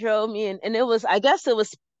guy drove me and it was, I guess it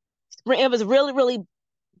was spring. It was really, really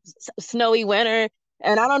snowy winter.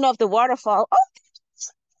 And I don't know if the waterfall,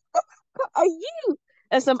 are you?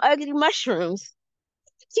 And some ugly mushrooms.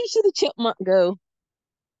 See the chipmunk go.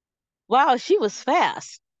 Wow, she was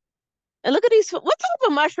fast. And look at these. What type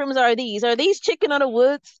of mushrooms are these? Are these chicken of the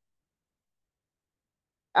woods?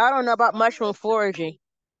 I don't know about mushroom foraging.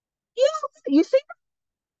 Yeah, you see?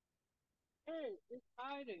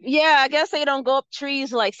 Yeah, I guess they don't go up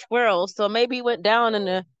trees like squirrels. So maybe he went down in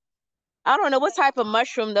the I don't know what type of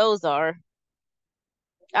mushroom those are.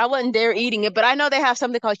 I wouldn't dare eating it, but I know they have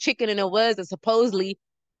something called chicken in the woods that supposedly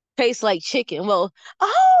tastes like chicken. Well,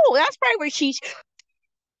 oh, that's probably where she,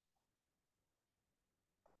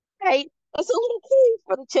 right? It's a little key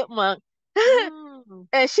for the chipmunk.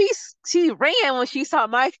 And she ran when she saw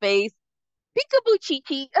my face. Peekaboo,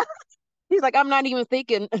 Chi. He's like, I'm not even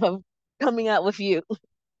thinking of coming out with you.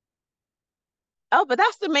 Oh, but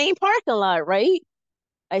that's the main parking lot, right?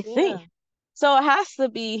 I think. So it has to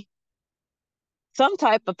be some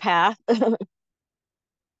type of path,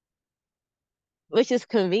 which is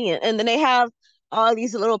convenient. And then they have all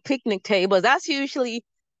these little picnic tables. That's usually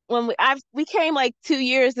when we came like 2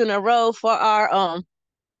 years in a row for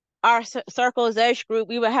our Circle's Edge group.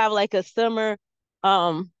 We would have like a summer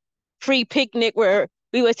free picnic where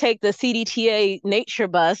we would take the CDTA nature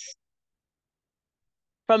bus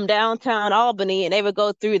from downtown Albany, and they would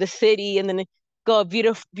go through the city and then go a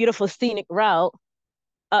beautiful scenic route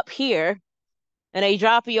up here, and they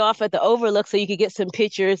drop you off at the overlook so you could get some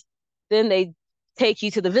pictures. Then they take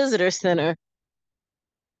you to the visitor center.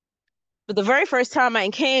 But the very first time I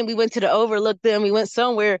came, we went to the overlook. Then we went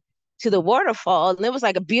somewhere to the waterfall, and it was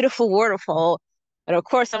like a beautiful waterfall. And of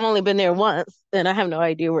course, I've only been there once, and I have no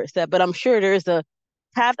idea where it's at. But I'm sure there's a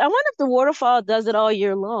path. I wonder if the waterfall does it all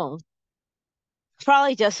year long.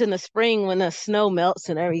 Probably just in the spring when the snow melts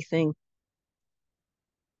and everything.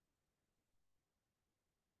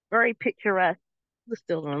 Very picturesque. Who's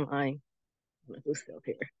still online? Who's still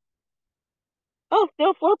here? Oh,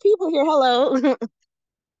 still 4 people here. Hello.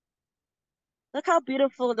 Look how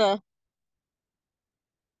beautiful the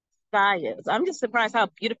sky is. I'm just surprised how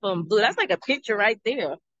beautiful and blue. That's like a picture right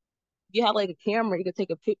there. If you have like a camera, you can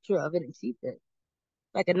take a picture of it and keep it.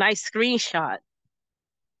 Like a nice screenshot.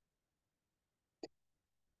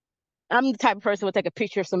 I'm the type of person who would take a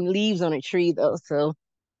picture of some leaves on a tree though, so.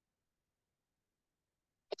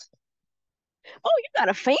 Oh, you got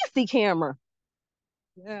a fancy camera.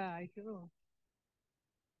 Yeah, I do.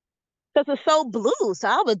 Because it's so blue. So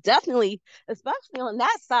I would definitely, especially on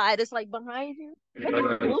that side, it's like behind you.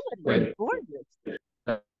 It's gorgeous.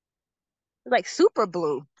 It's like super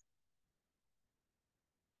blue.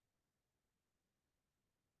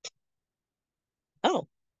 Oh.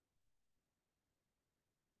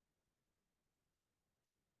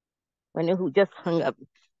 I know who just hung up.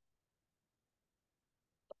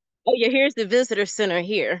 Oh yeah, here's the visitor center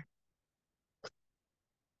here.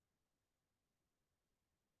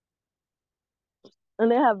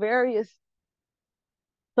 And they have various.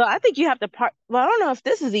 So I think you have to park. Well, I don't know if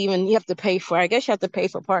this is even you have to pay for. I guess you have to pay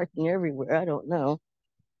for parking everywhere. I don't know.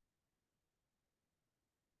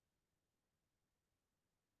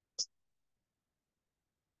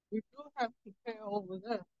 You do have to pay over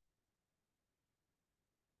there.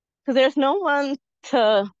 Because there's no one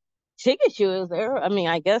to ticket you, is there? I mean,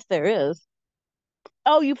 I guess there is.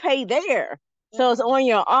 Oh, you pay there. So it's on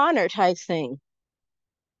your honor type thing.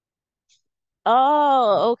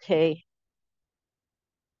 Oh, okay.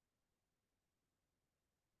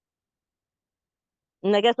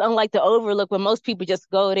 And I guess unlike the Overlook, where most people just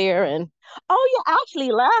go there and oh yeah,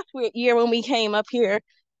 actually last year when we came up here,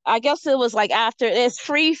 I guess it was like after it's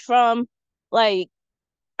free from like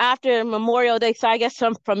after Memorial Day. So I guess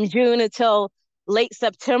from June until late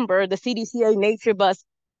September, the CDCA Nature Bus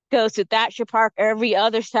goes to Thatcher Park every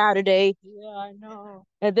other Saturday. Yeah, I know.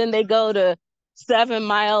 And then they go to 7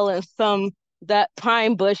 Mile and that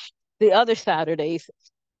Pine Bush the other Saturdays.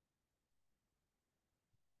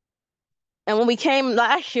 And when we came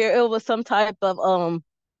last year, it was some type of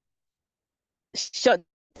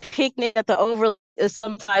picnic at the Overlook, is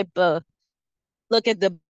some type of look at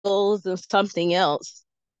the bulls and something else.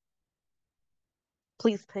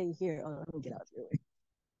 Please pay here. Oh, let me get out there.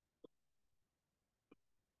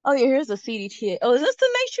 Oh yeah, here's the CDTA. Oh, is this the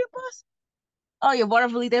nature bus? Oh yeah,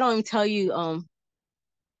 Waterville. They don't even tell you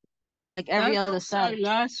like every other side.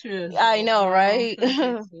 Last year. I know, right?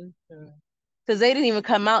 Because they didn't even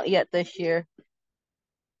come out yet this year.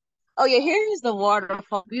 Oh yeah, here's the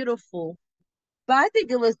waterfall. Beautiful. But I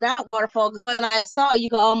think it was that waterfall because when I saw you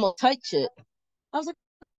could almost touch it. I was like,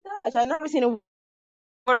 gosh, I've never seen a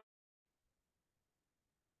water.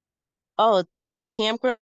 Oh,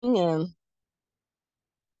 campground and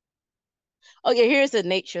oh yeah, here's the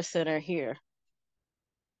nature center here.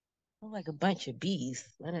 Oh, like a bunch of bees.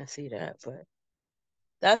 I didn't see that, but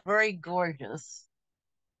that's very gorgeous.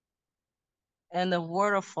 And the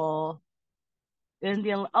waterfall.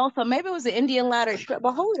 Indian also maybe it was the Indian ladder trip,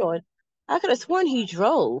 but hold on. I could have sworn he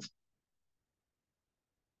drove.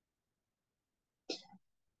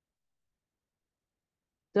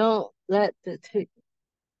 Don't let the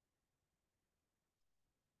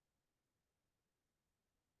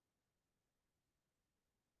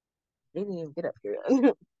They didn't even get up here.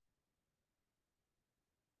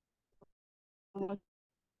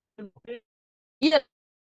 Yeah,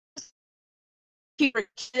 keep your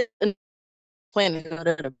kids and planning to go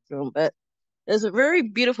to the room, but it's a very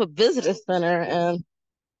beautiful visitor center, and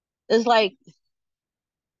it's like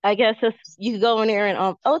I guess you could go in here and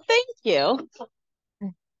oh, thank you.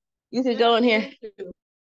 You could go in here.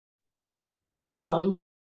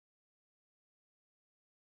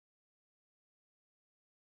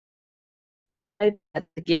 At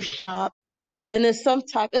the gift shop, and there's some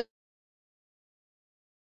type of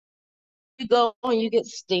you go and you get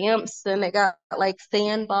stamps, and they got like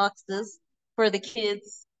sandboxes for the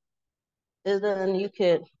kids, and then you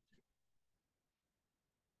could.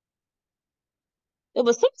 It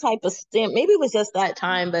was some type of stamp. Maybe it was just that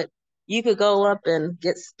time, but you could go up and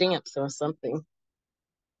get stamps or something.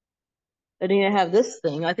 And then you have this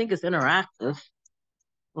thing. I think it's interactive.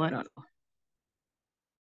 Well, I don't know.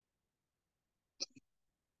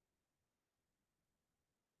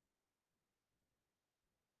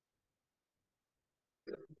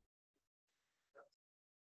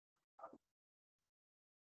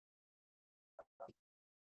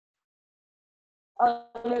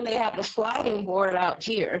 And then they have the sliding board out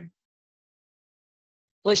here,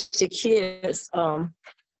 which the kids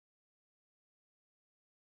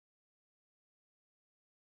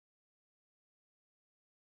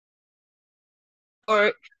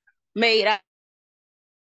or made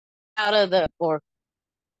out of the or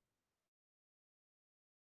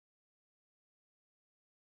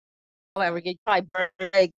however you probably burn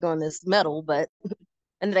egg on this metal, but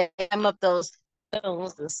and they climb up those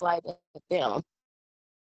stones and slide it down.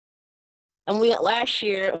 And we last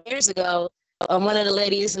years ago, one of the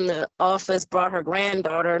ladies in the office brought her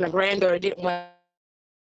granddaughter, and the granddaughter didn't want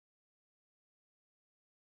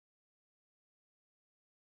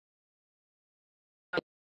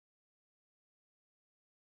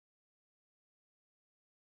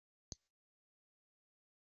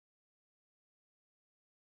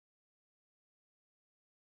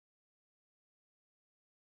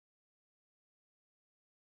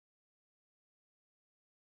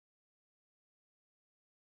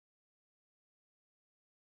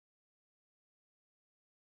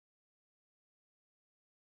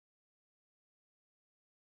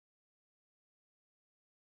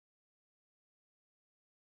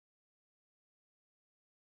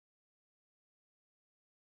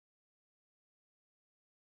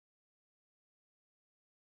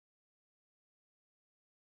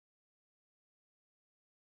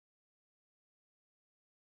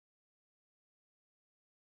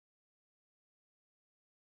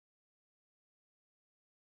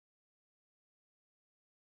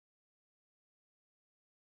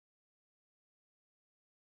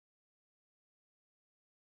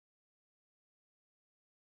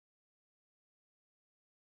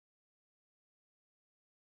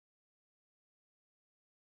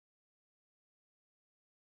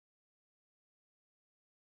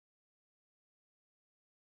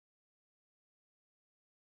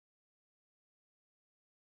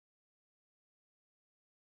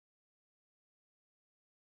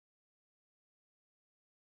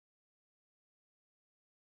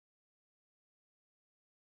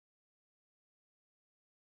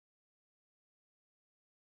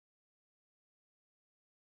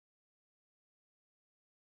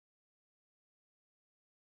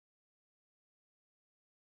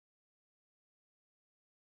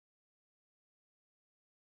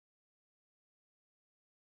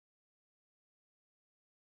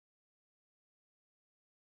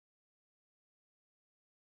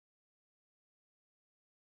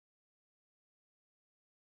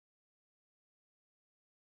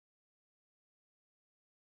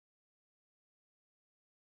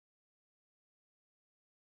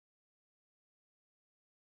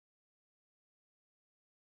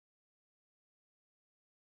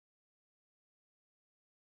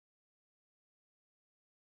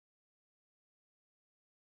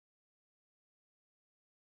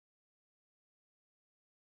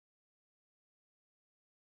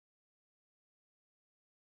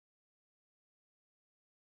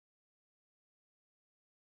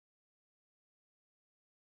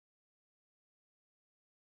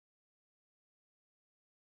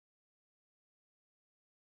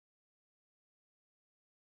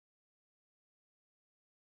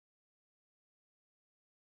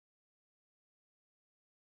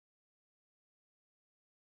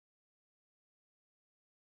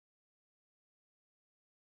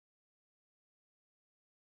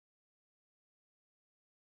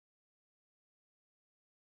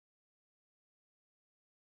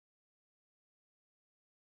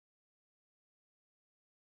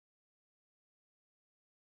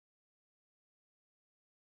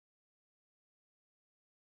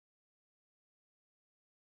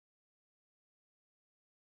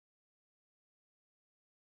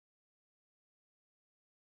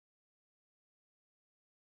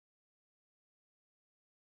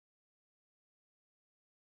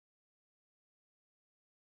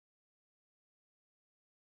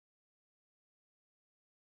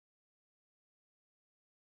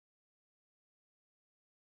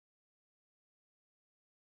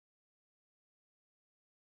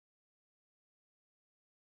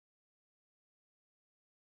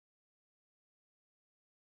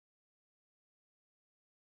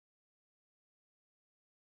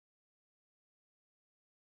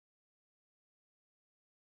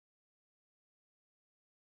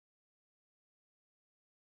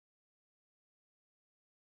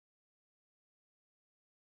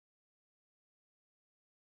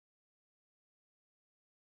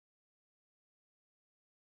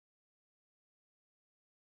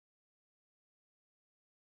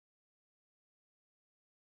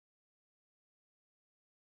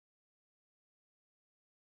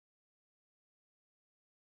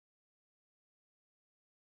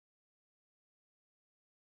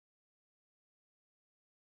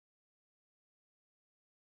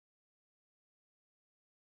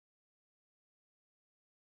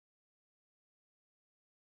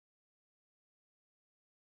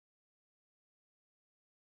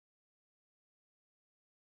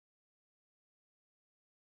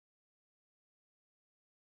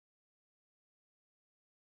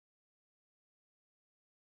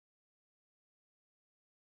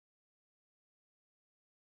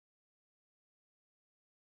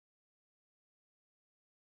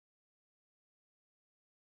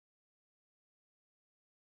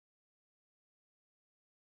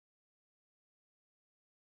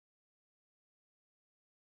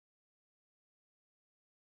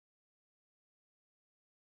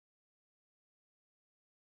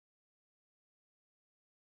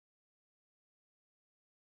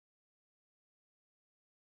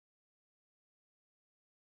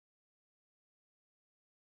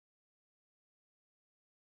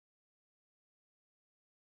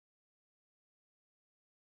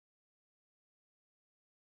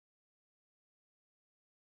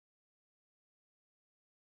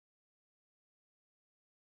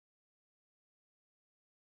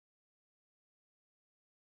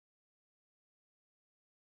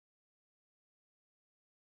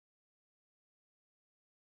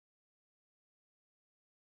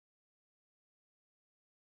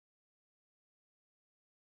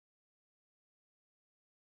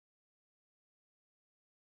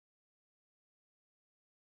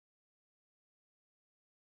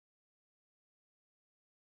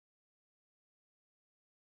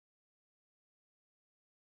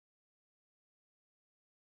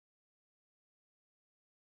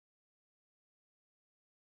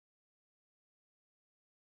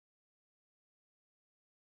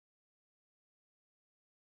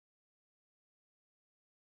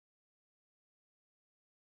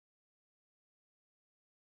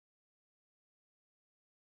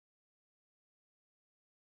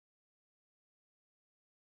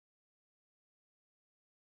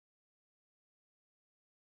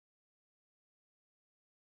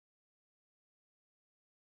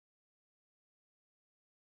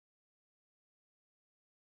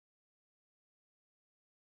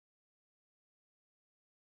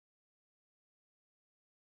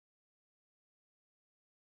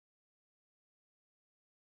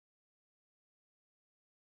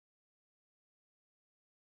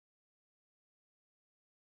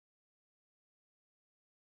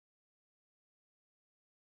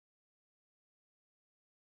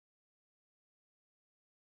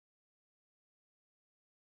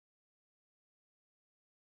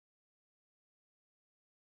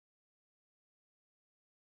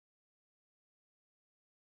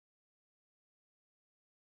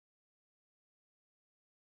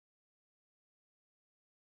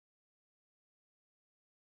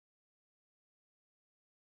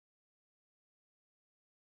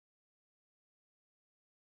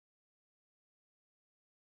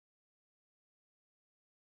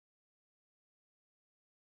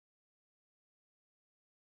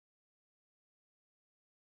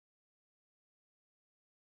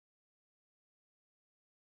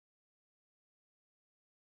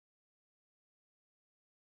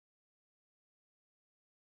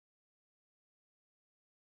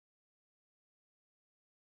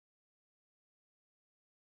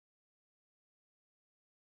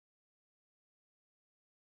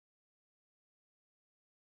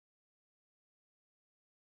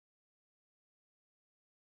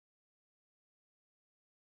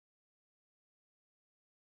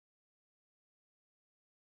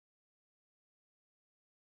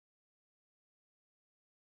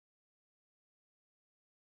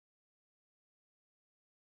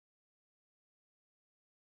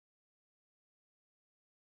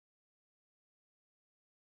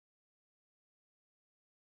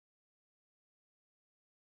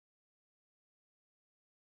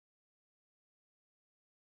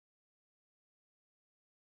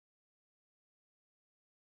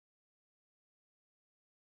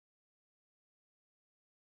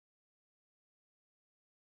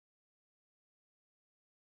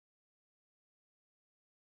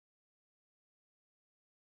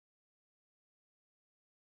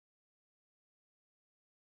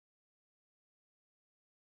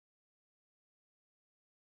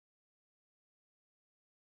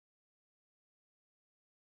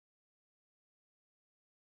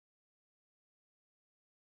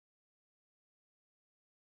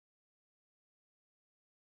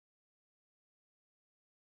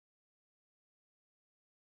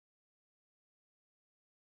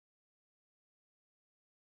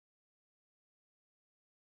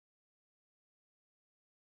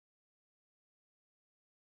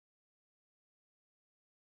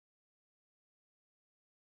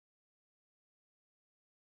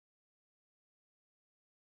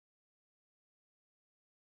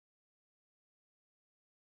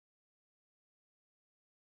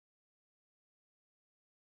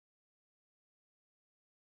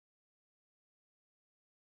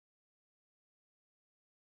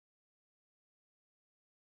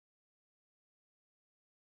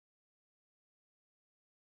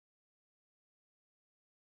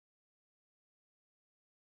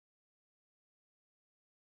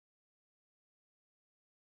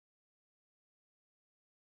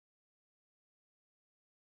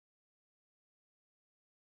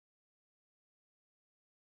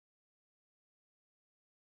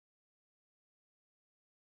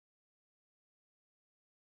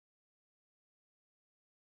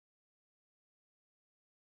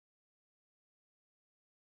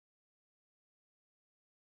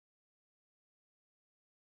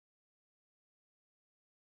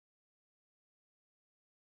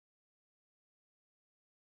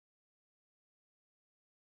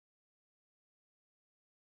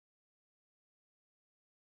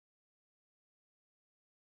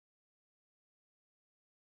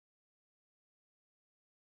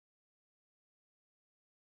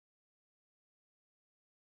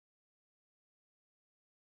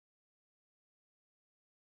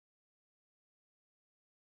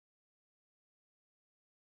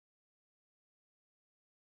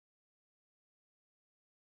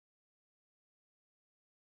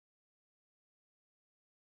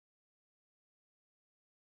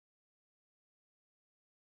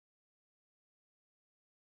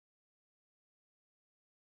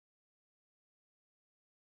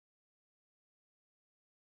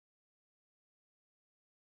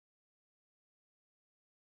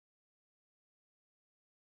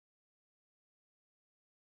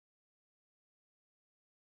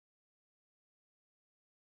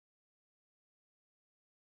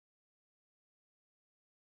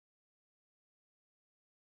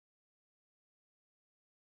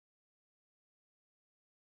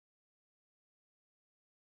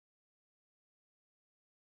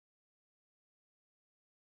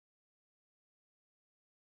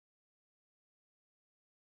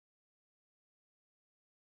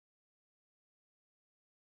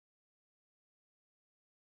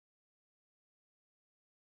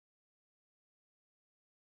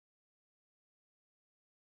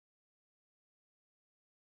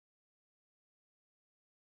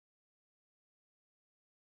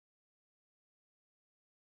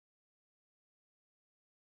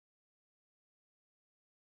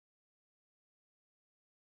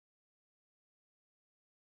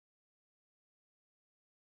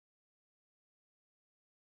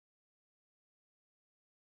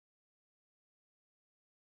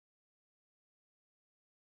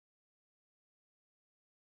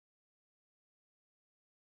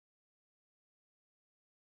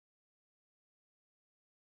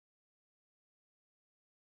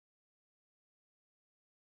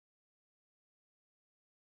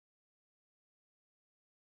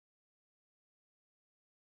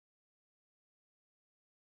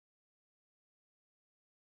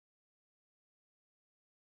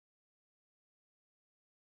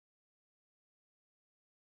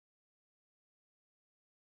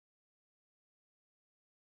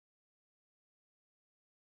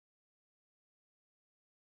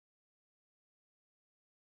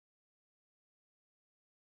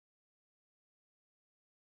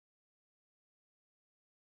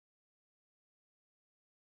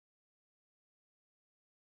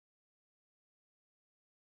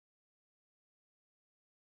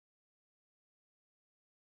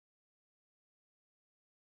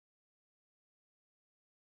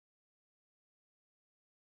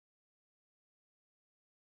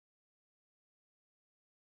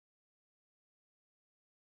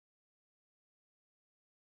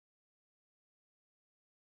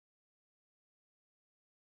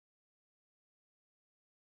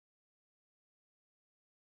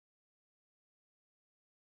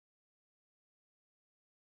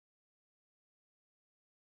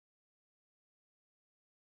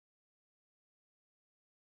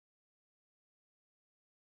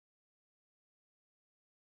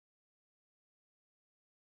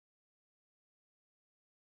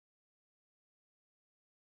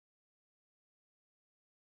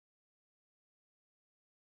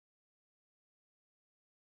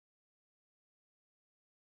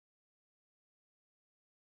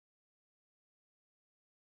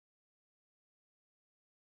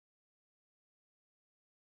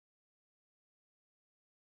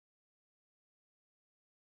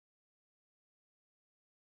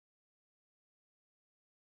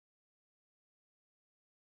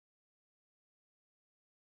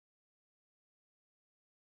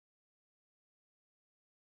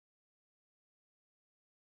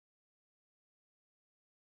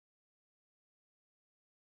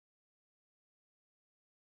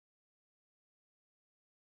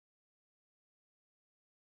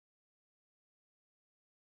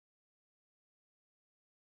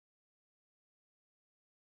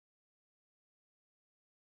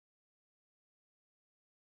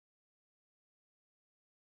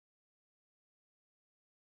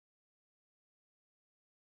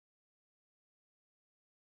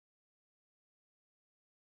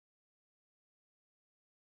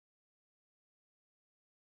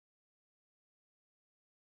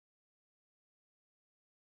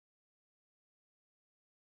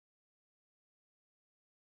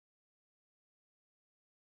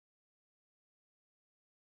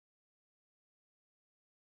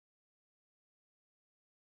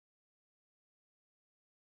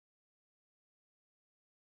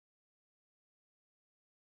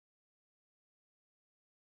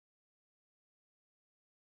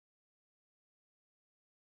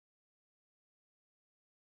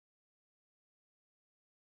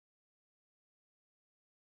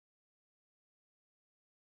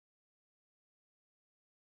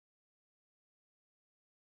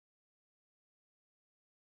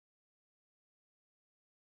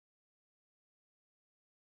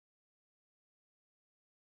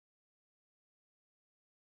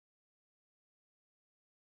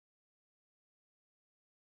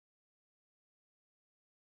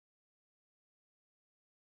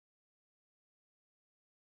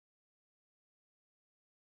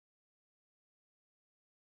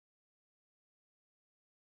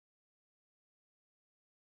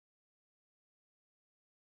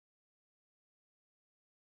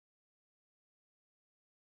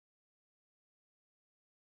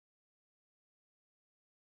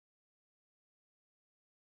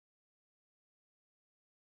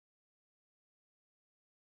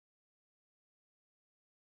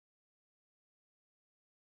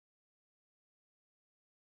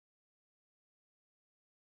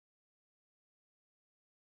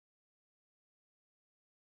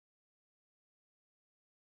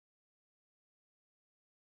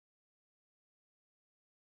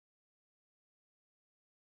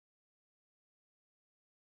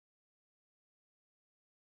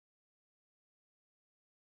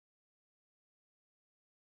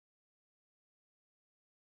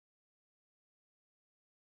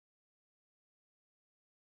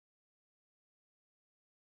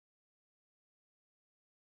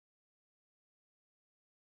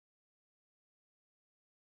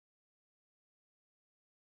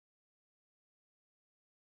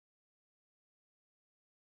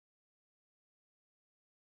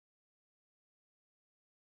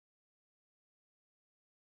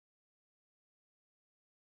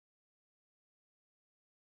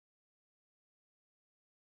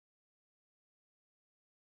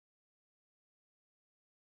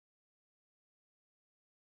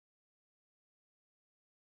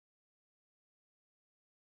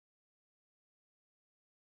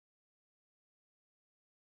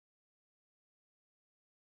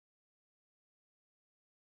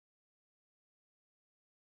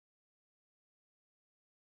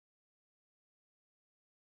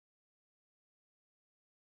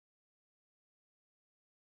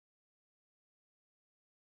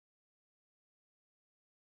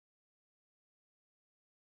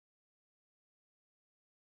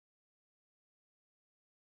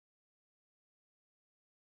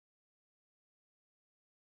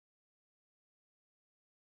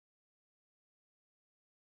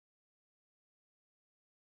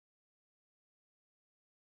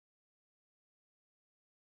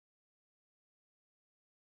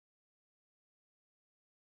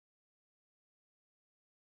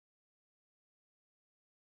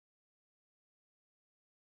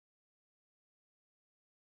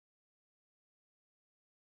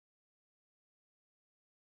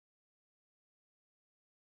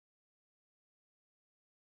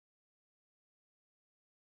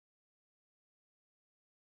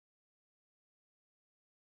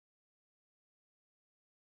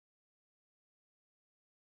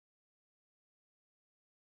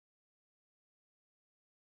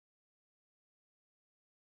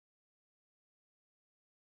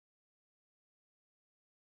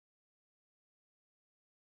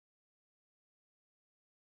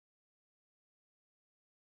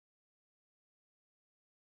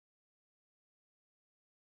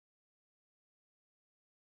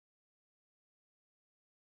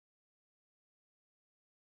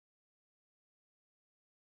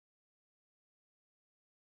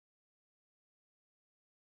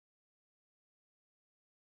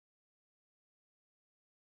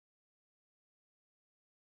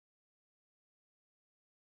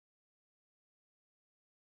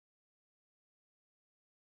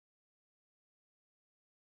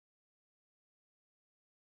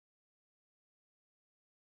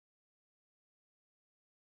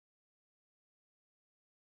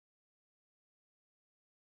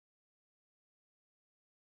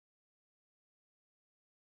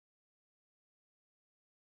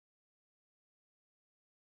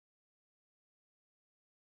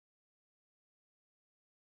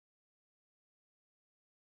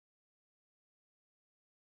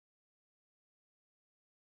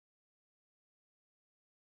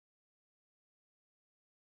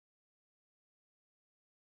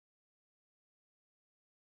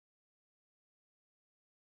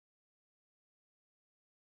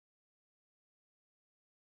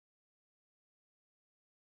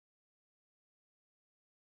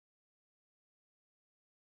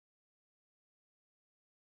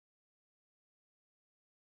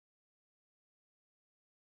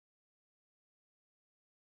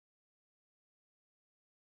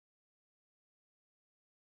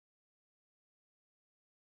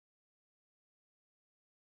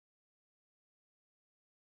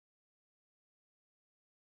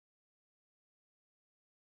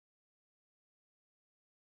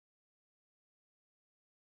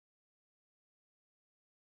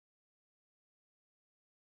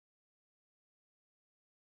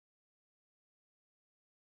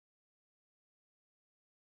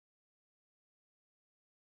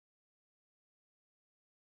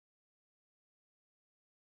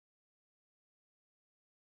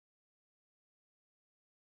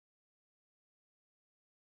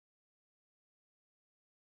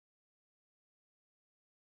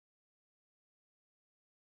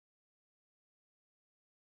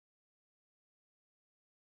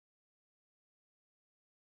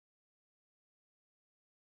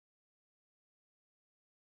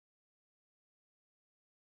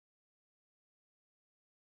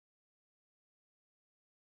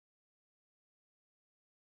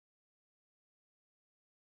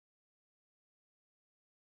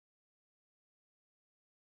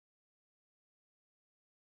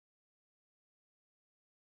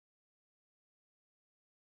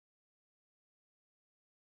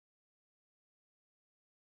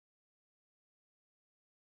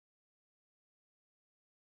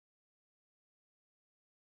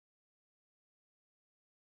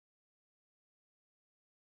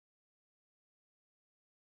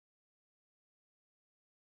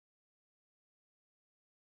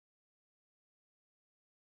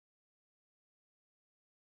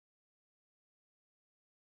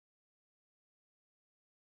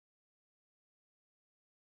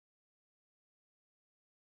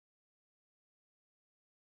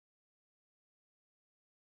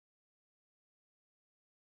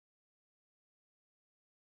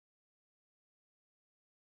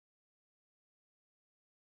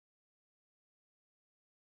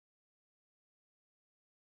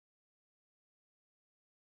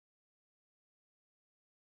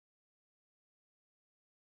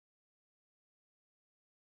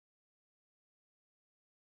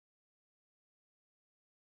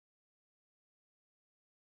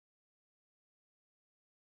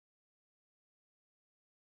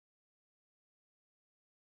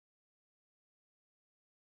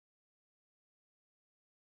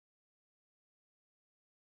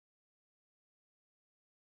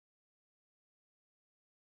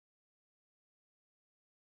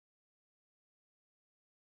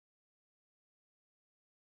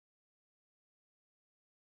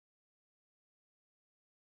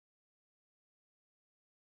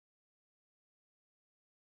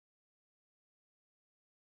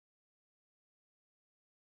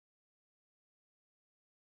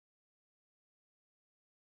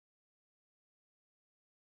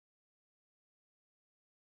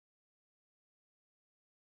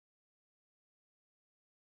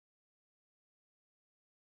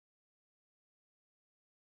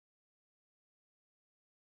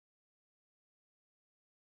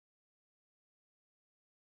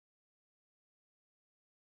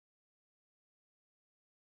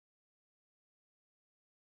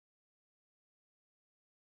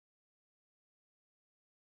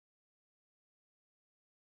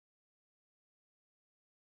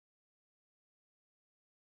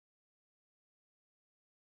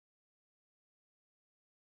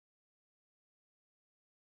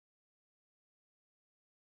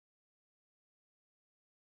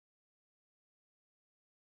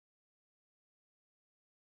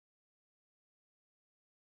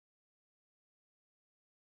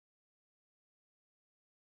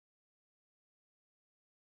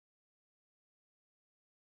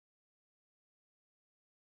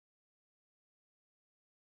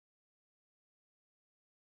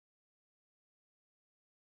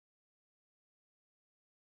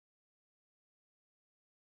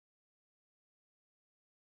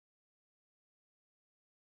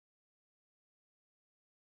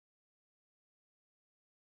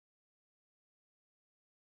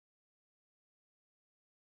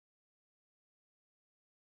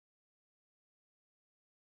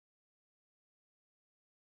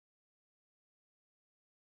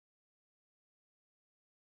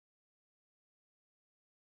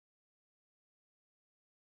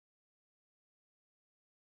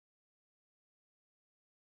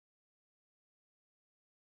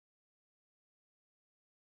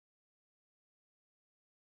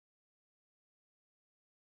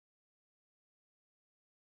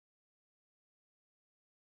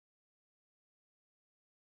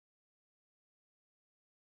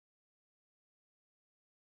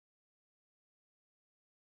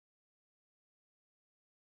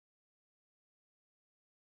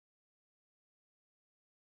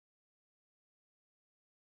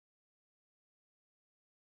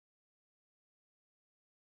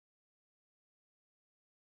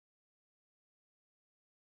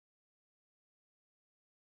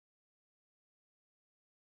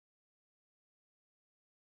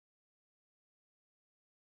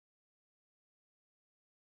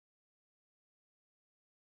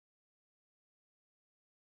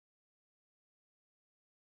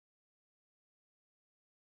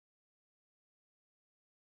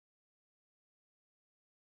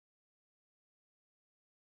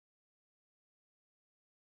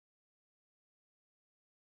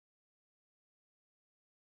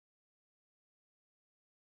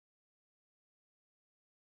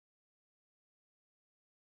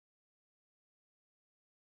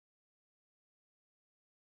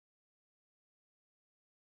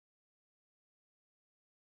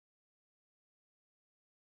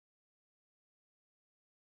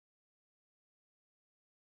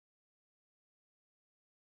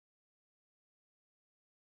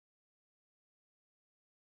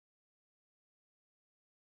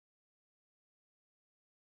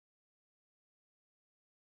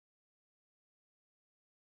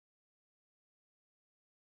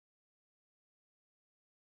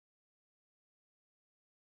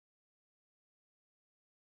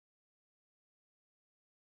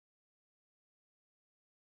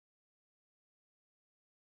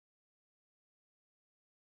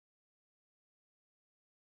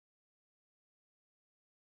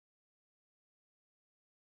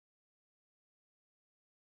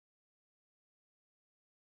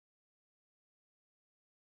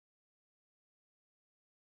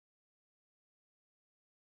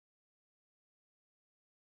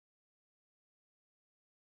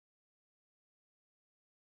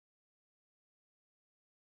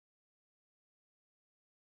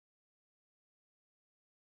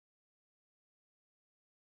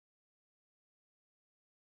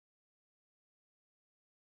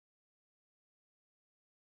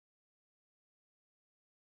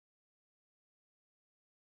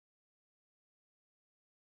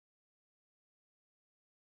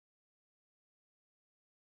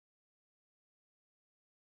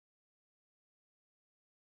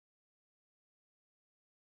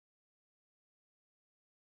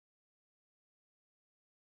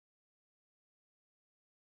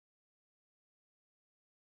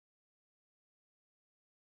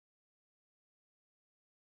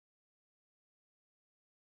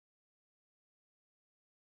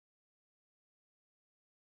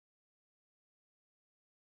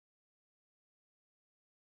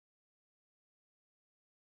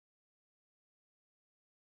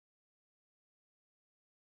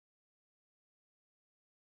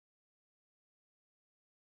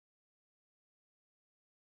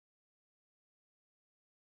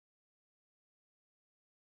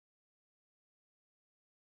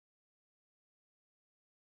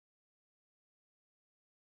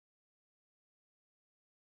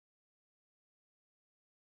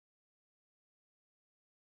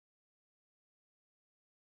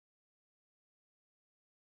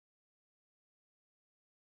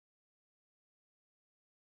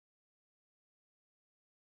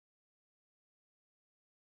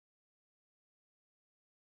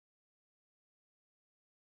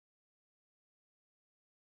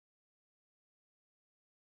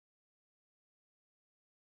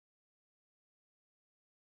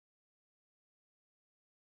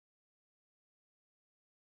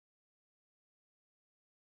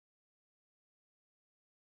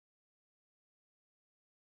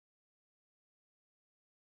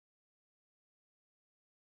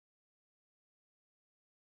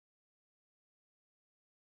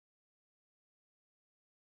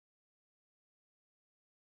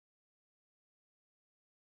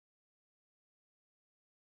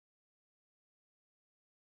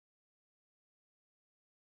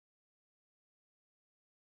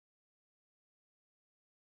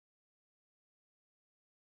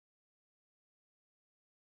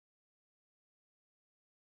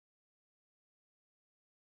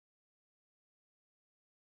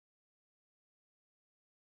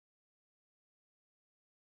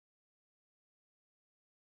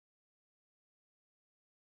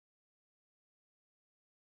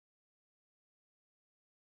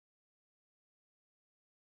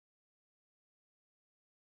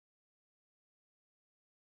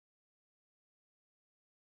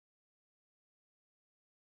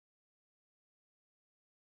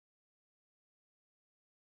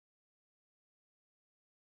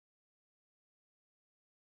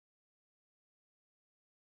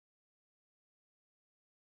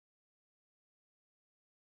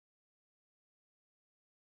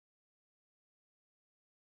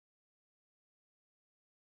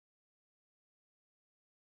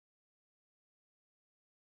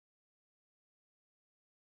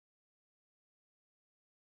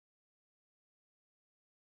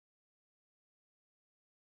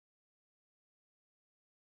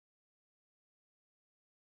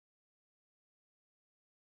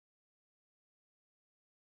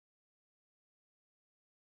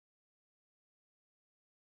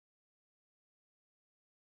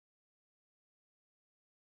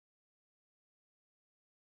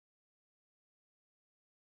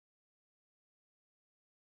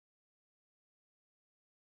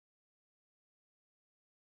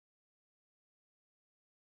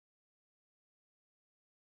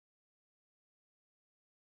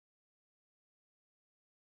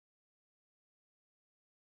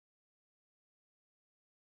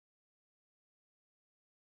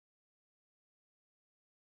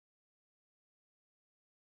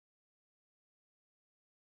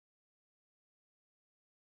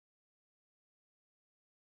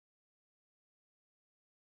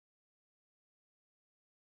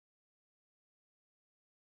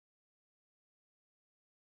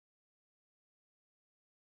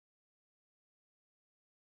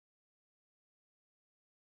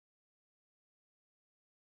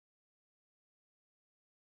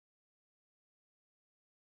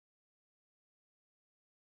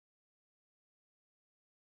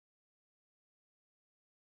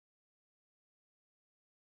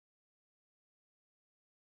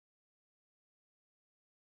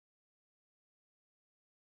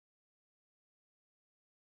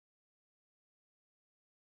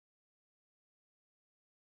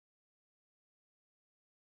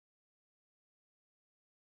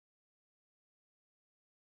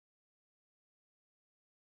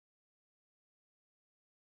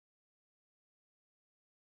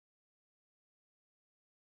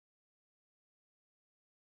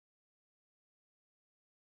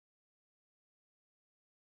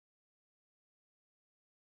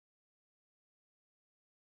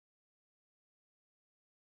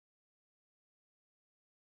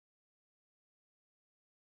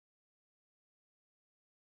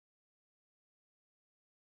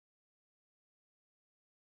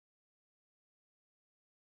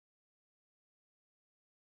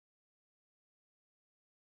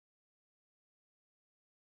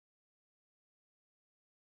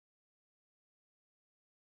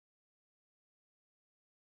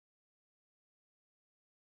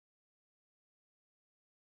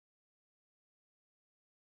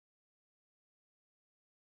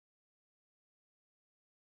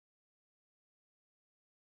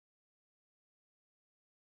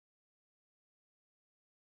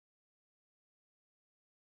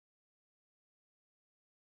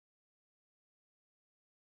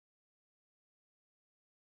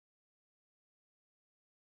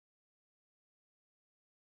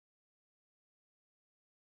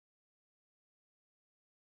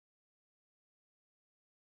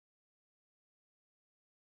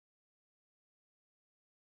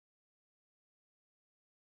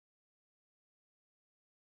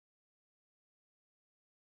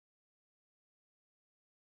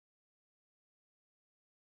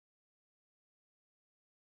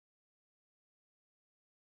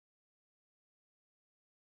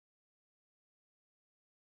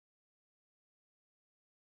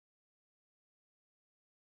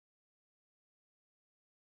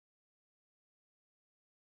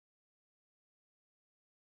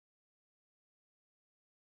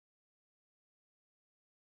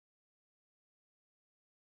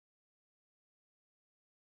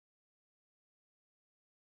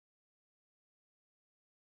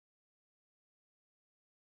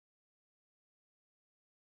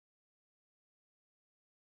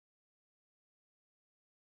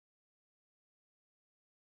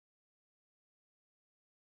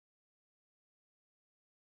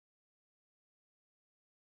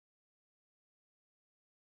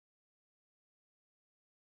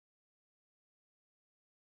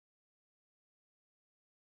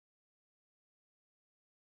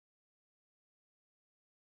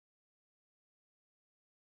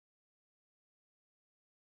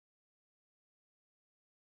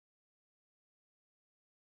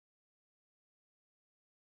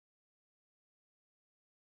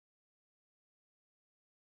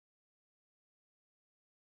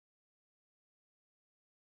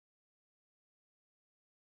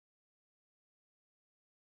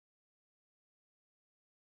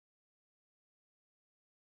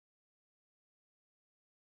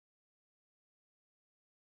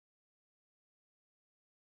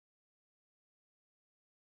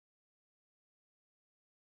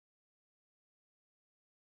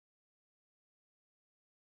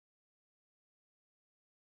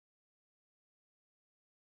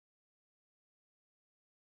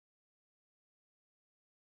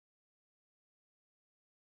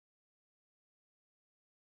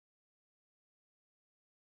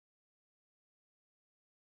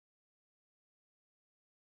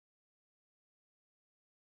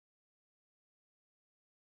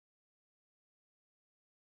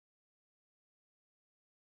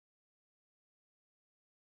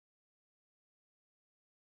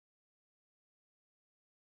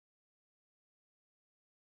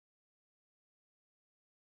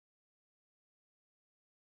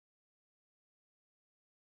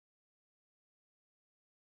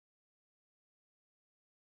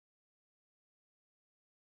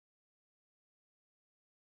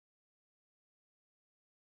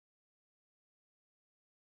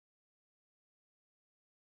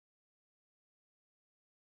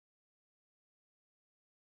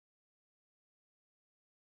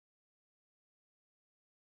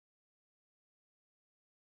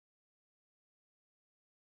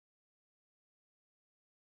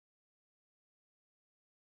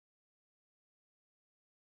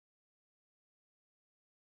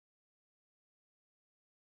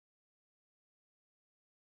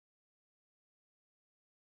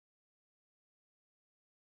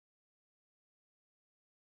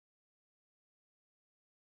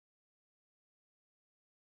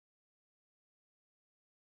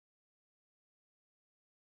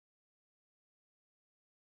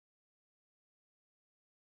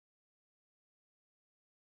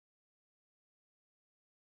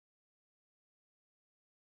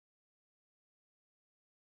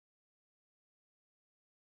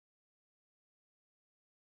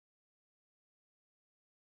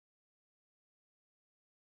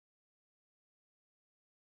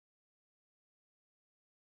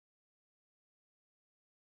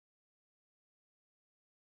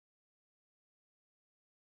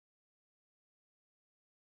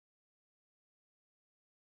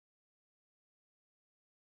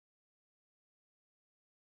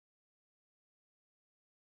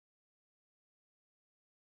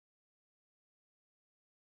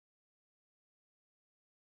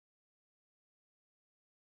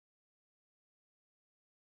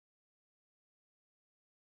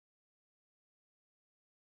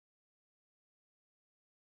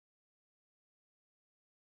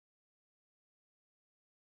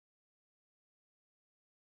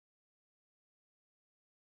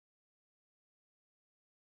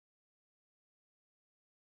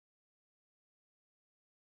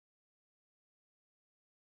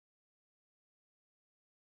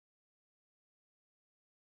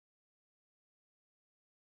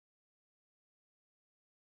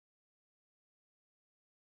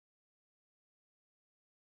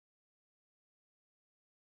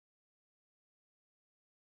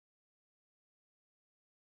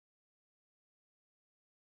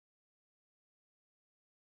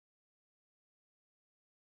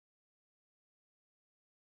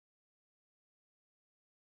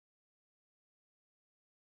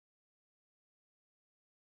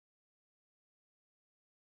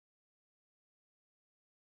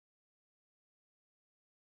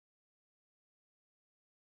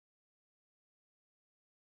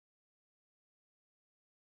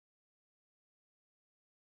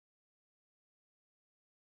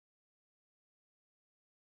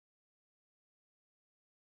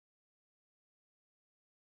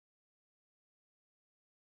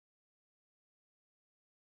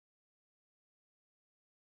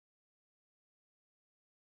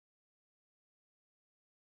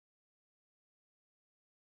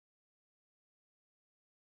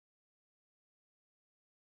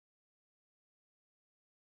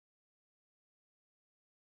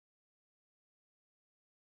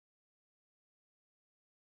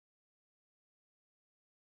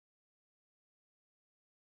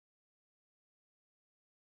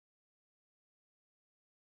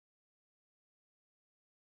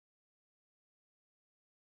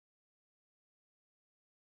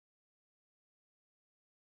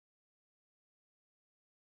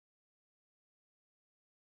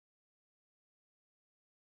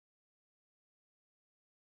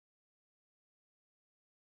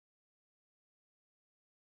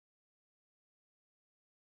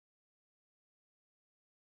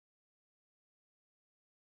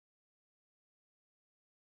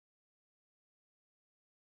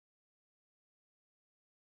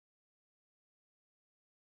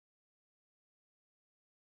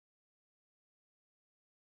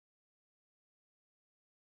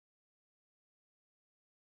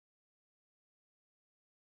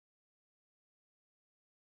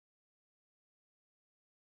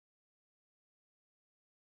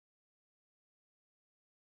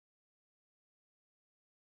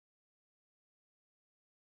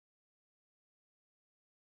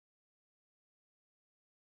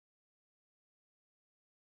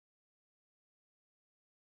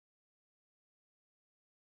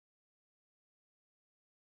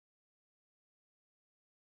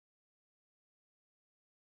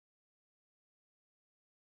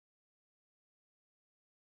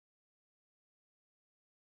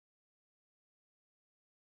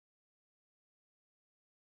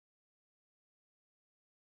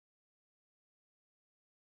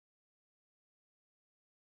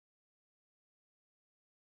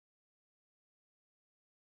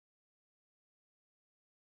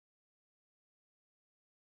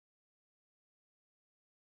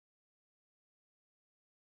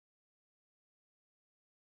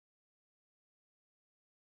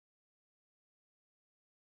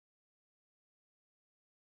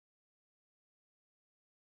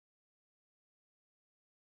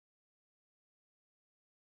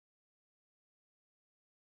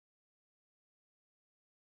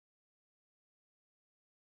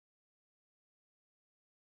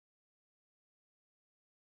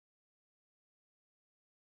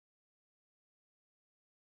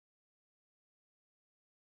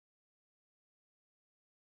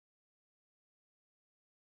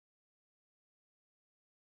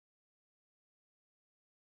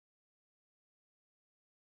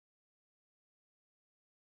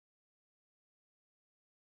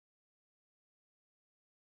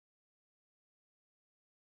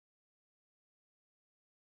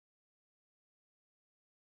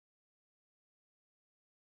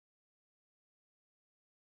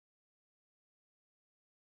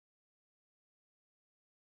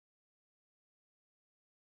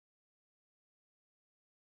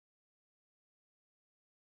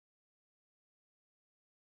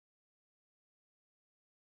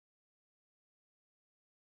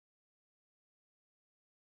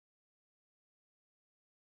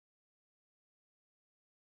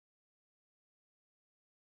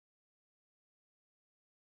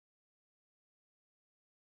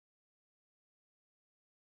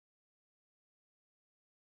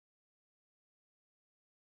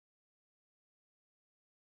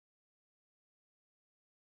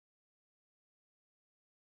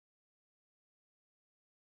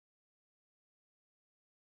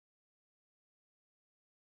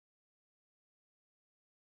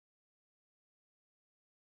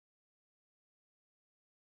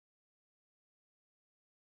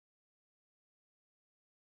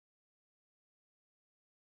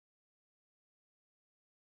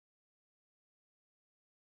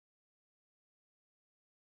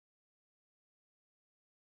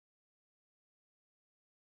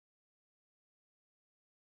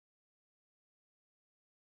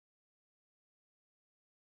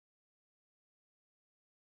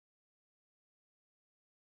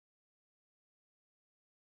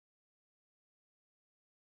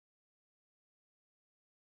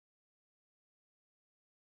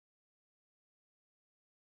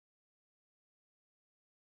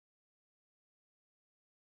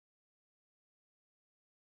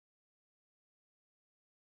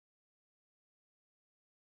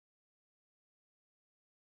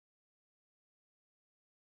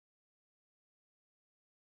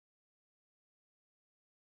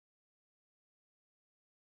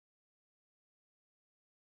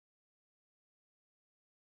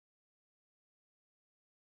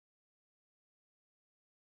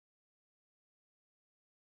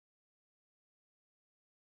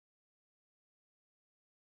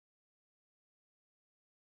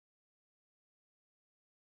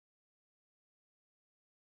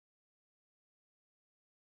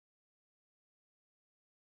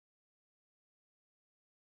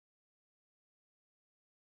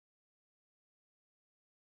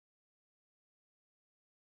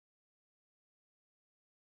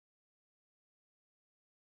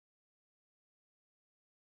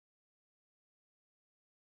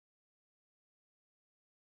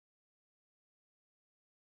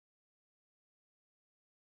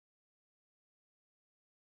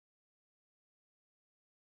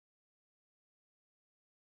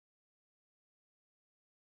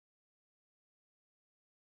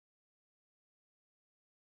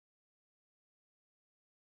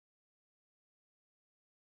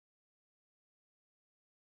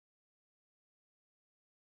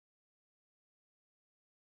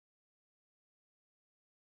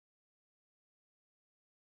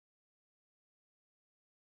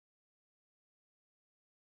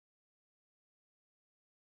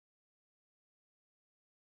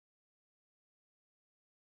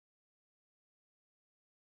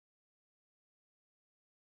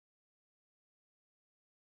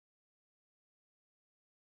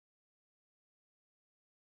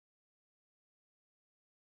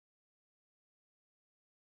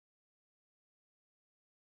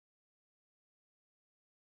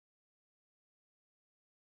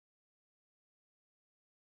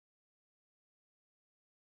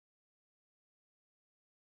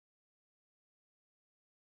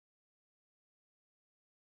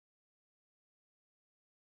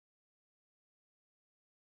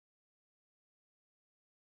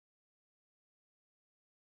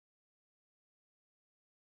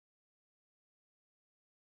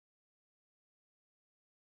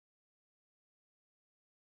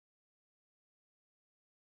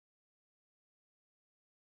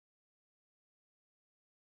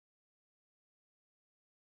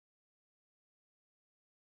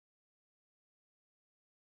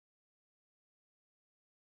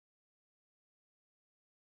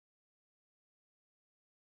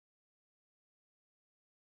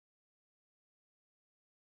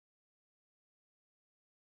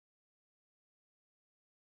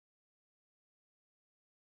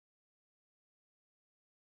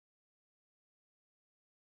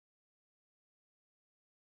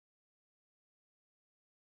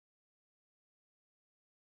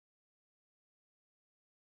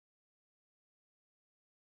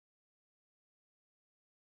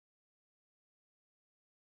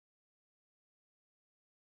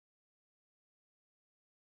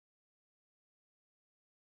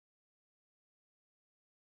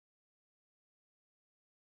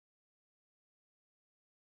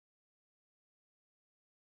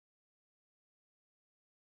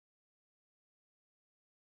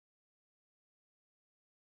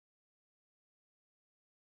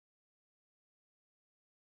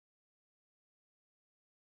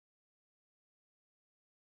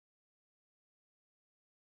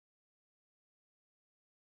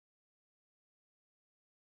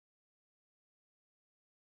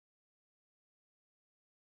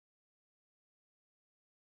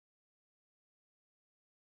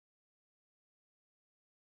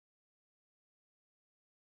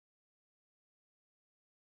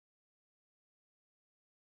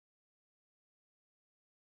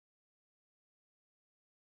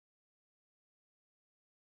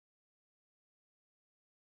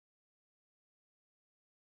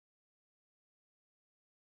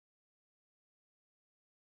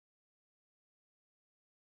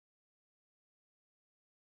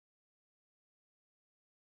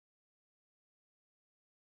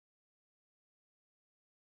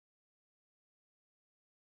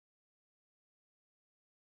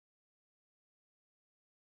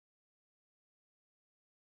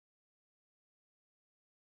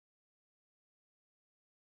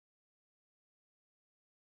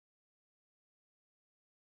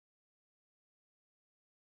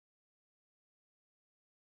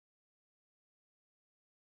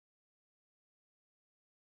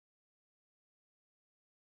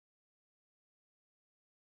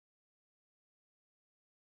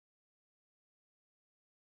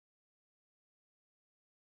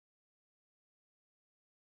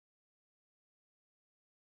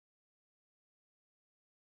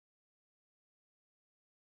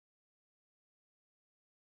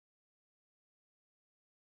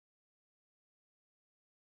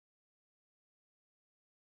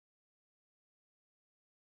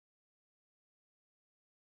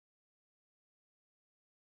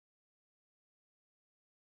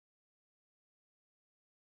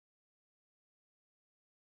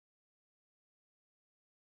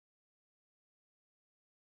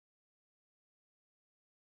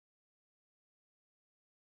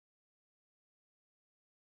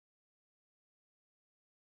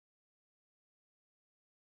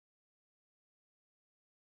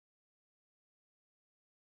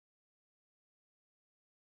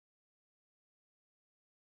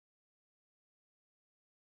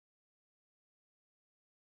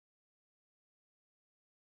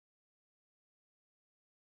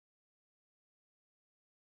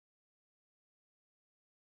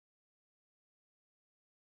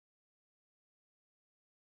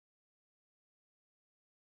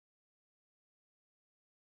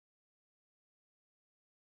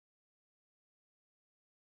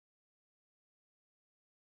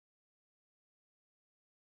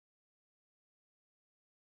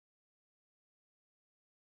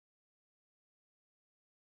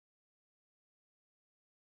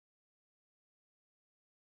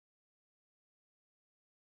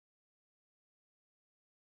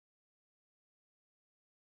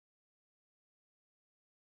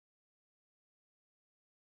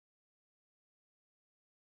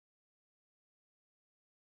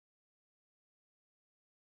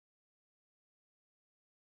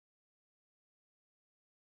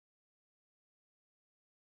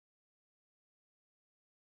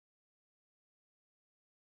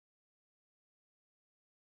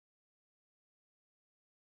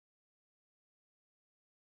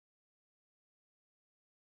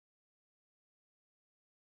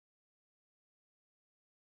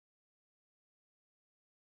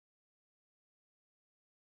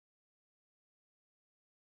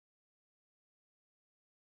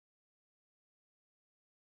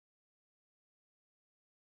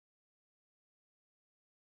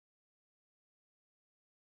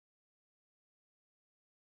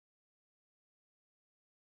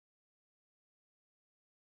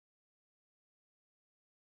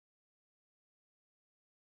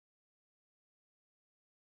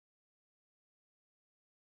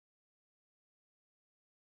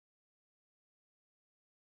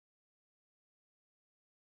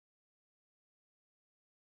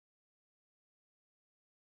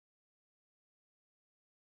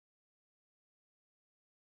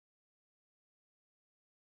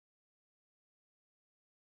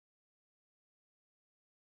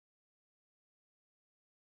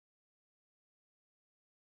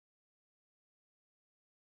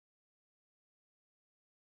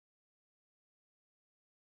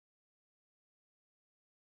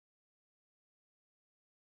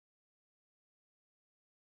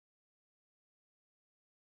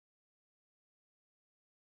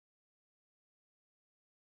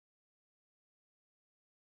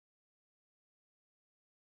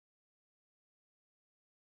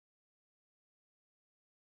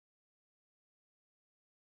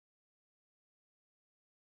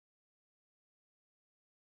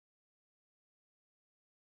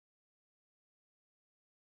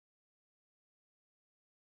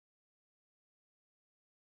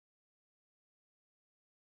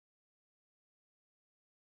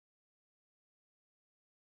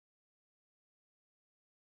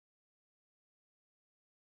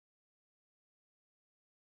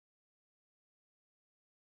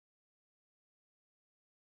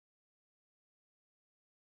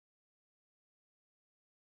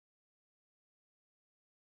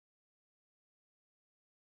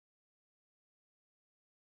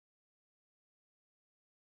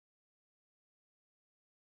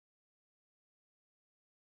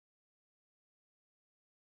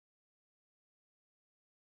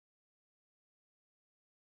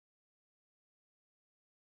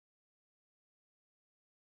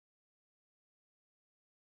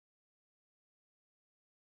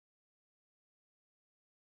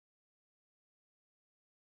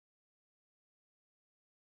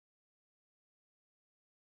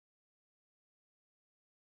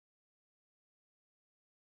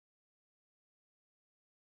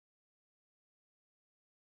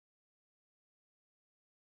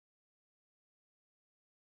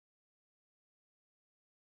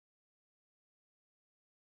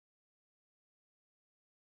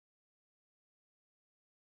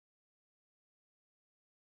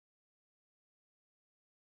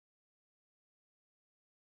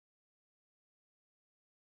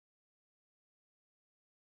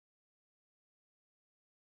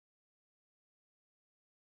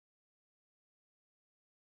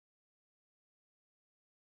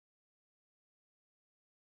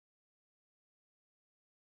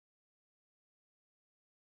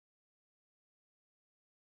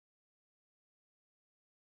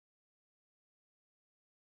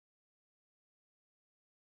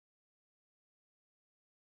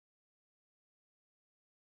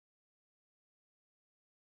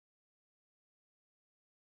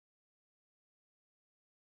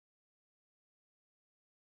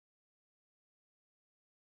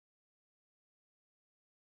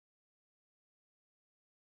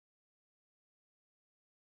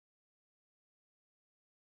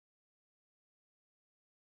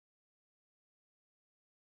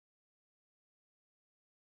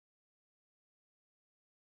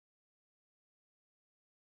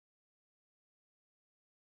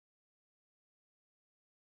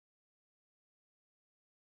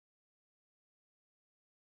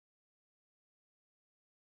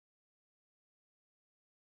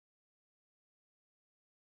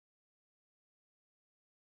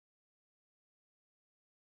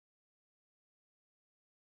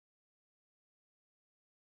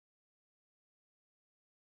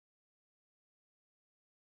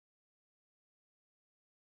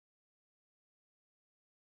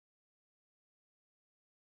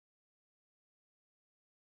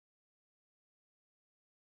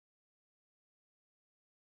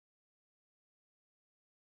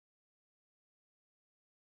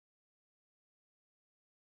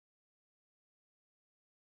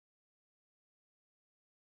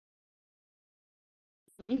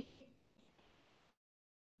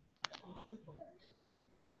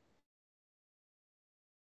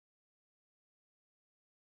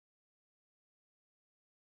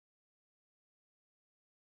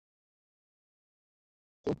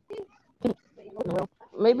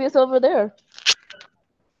Maybe it's over there.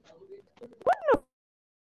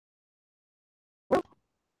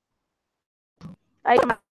 I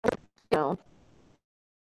know.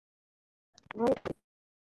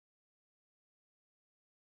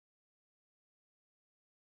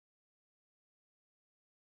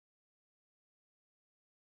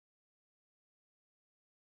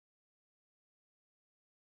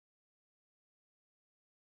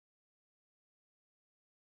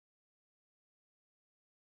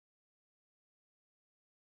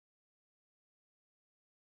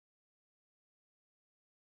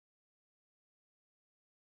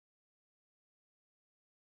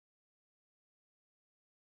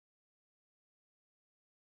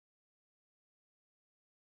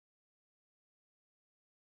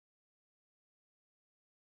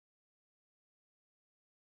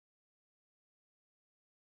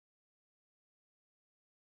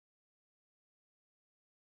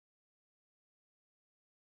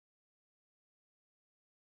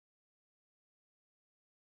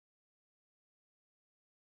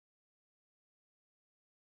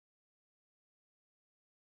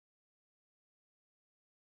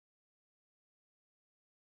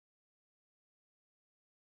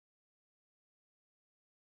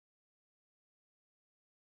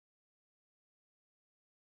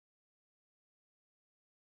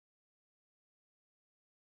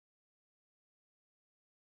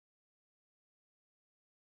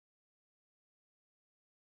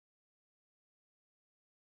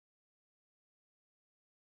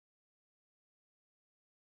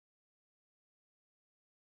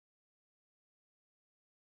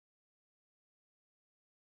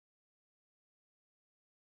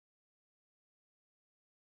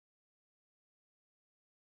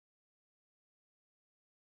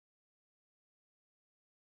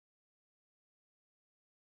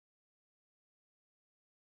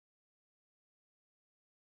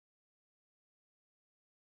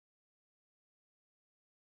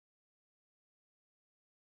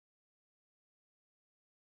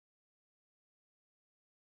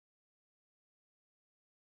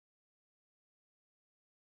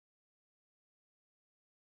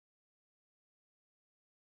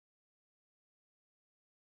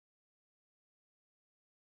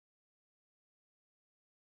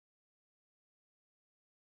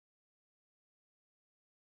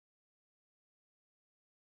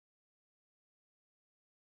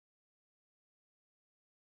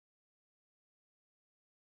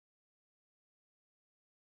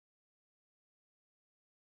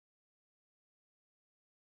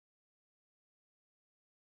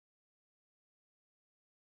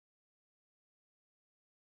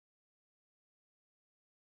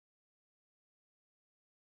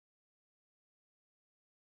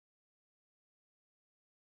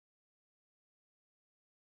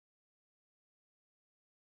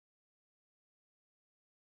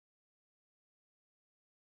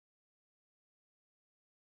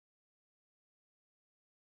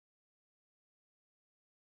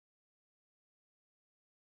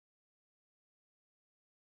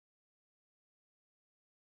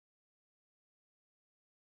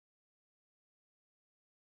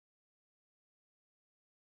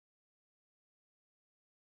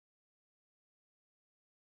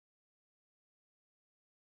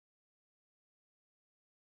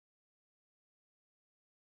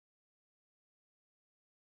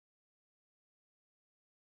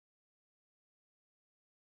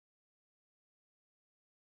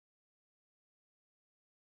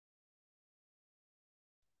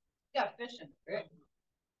 Yeah, fishing.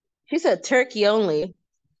 She said turkey only.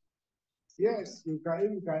 Yes, you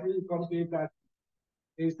can complete that.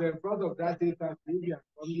 It's in front of that data media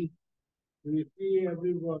for me. You see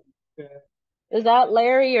everyone. Is that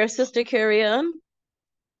Larry or Sister Carrie Ann?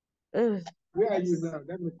 Where are you now?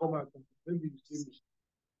 Let me come out. Maybe you see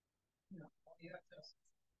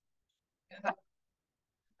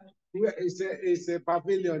me. It's a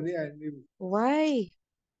pavilion here. Why?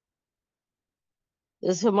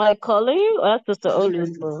 Is somebody calling you? Oh, that's Sister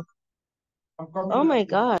Olive's phone. Oh my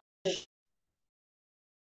God.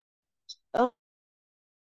 Oh.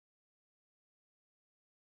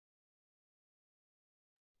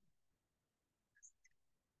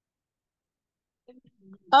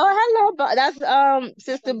 Oh, hello. That's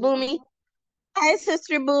Sister Boomy. Hi,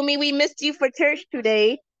 Sister Boomy. We missed you for church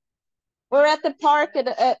today. We're at the park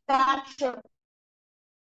at Thatcher.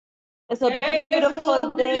 It's a beautiful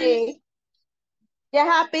day. Yeah,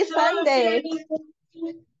 happy Sunday.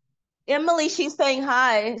 Emily, she's saying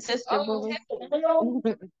hi, Sister Boomy.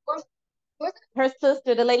 Her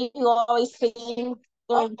sister, the lady who always sings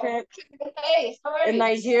during church in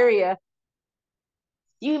Nigeria.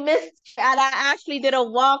 You missed, and I actually did a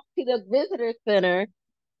walk to the visitor center.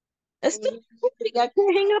 It's still recording. I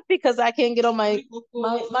can't hang up because I can't get on my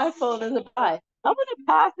phone in the buy. I'm gonna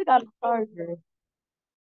pass it on the charger.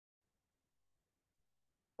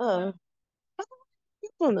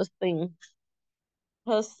 On this thing.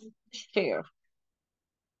 Let's share.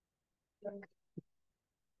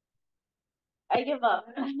 I give up.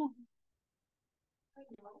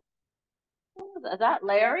 Is that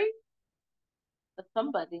Larry? Or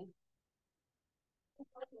somebody.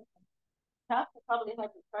 Pastor probably has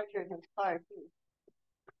a charger in his car too.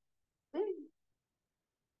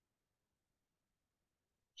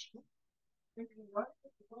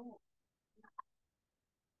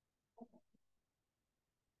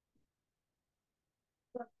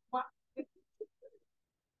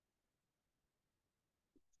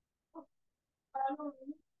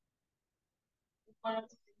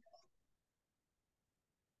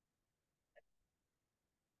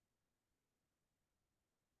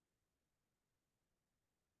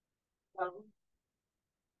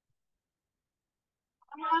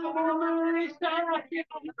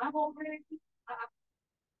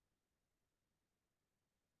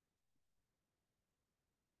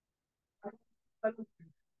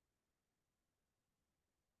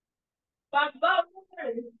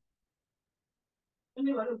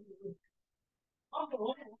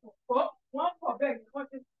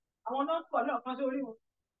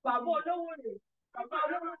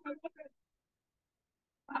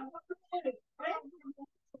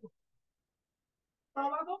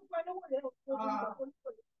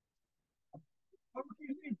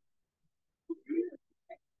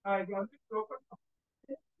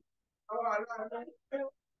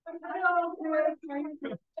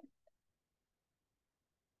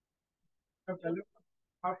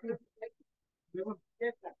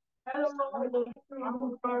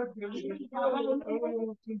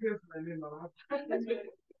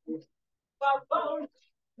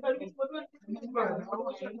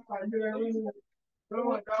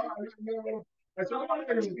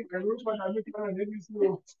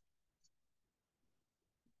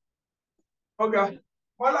 Ọ̀gá,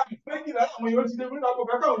 wọ́n láti méjì láti àwọn èèyàn ti dé fún ìdájọ́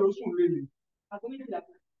káwọn ló sùn lé mi.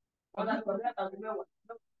 Àwọn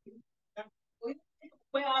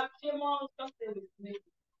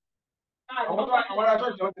ará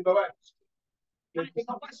ṣọ́ọ̀ṣì wọn ti lọ báyìí.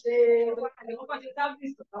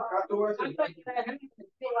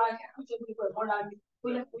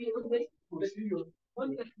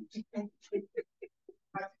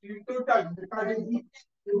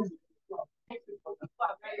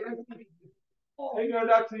 Any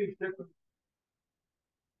other thing?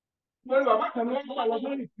 Well, bàbá kan ló ń bá lọ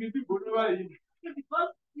sórí ìpín tí kò ní báyìí.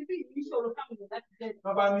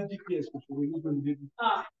 Wọ́n bá ní GPS kò ṣòro ní gbòòrò débi.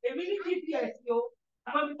 Èmi ní GPS o.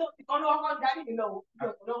 Àwọn ibi tó ti kọ́ lọ́wọ́ darí mi lọ.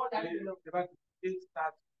 Lọ́wọ́ darí mi lọ.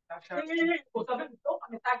 Kò sọ fún mi tó kàn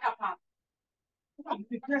ní tájà pa. Wọ́n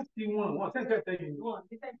ti tẹ́sí wọn tẹ́tẹ́ tẹ́yìn. Wọ́n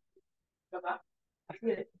ti tẹ́sí. Bàbá.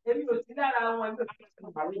 Èmi ò sí lára wọn. Wọ́n bẹ̀rẹ̀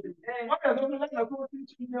lọ́dún lẹ́yìn tó ti ń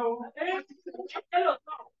ṣí yẹn o. Ẹ lọ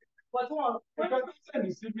sọ. But one. Ẹgbẹ́ tó sẹ́ni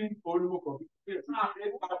sí mi olówó kan.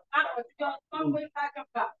 Àkọsíjọ́ tó ń gbé tájà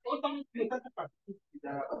pa. Ó tọ́ ń gbé.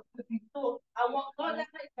 So àwọn ọ̀dọ́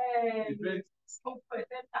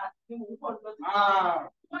pẹ̀sẹ̀ntà ni mò ń bọ̀ lọ sí.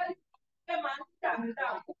 Wọ́n ṣe máa ń dàgbà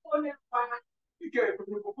kókó nípa. Kíkẹ́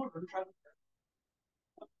ìpínlẹ̀ kókó lórí ká.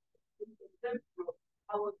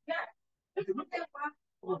 Àwọn ọ̀gá ẹ̀sìn ló tẹ̀ wá.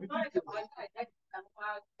 Ọ̀dọ́ ẹ̀sìn wá ṣáà jáde àwọn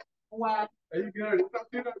wa. Ẹ̀yin gan-an rẹ̀ ń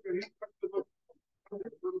tẹ́lẹ̀ pẹ̀lú ìpàdé.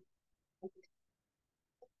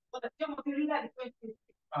 Ṣé mo ti rí láti pé ṣe?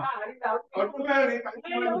 Ọdún mẹ́rin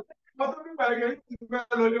ọdún nígbà yẹn ti fẹ́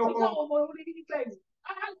lọ ní ọkọ. Ọjọ́ mo rí nígbà yìí.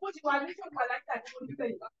 Mo ti wà ní ṣọ́ọ̀bù aláìsàn tí mo ti bẹ̀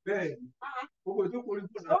yìí. Bẹ́ẹ̀ gbogbo tó kórìí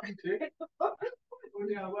kò náà fi ṣe. Ó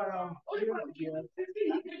ní agbára.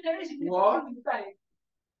 Wọ́n.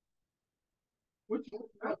 Ó ti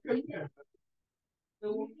náà kẹ́yìn.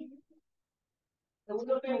 Ewu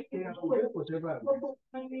ló fẹ́ kí n kó gbogbo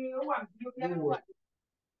ẹni ó wà ní ọjọ́ ìwà.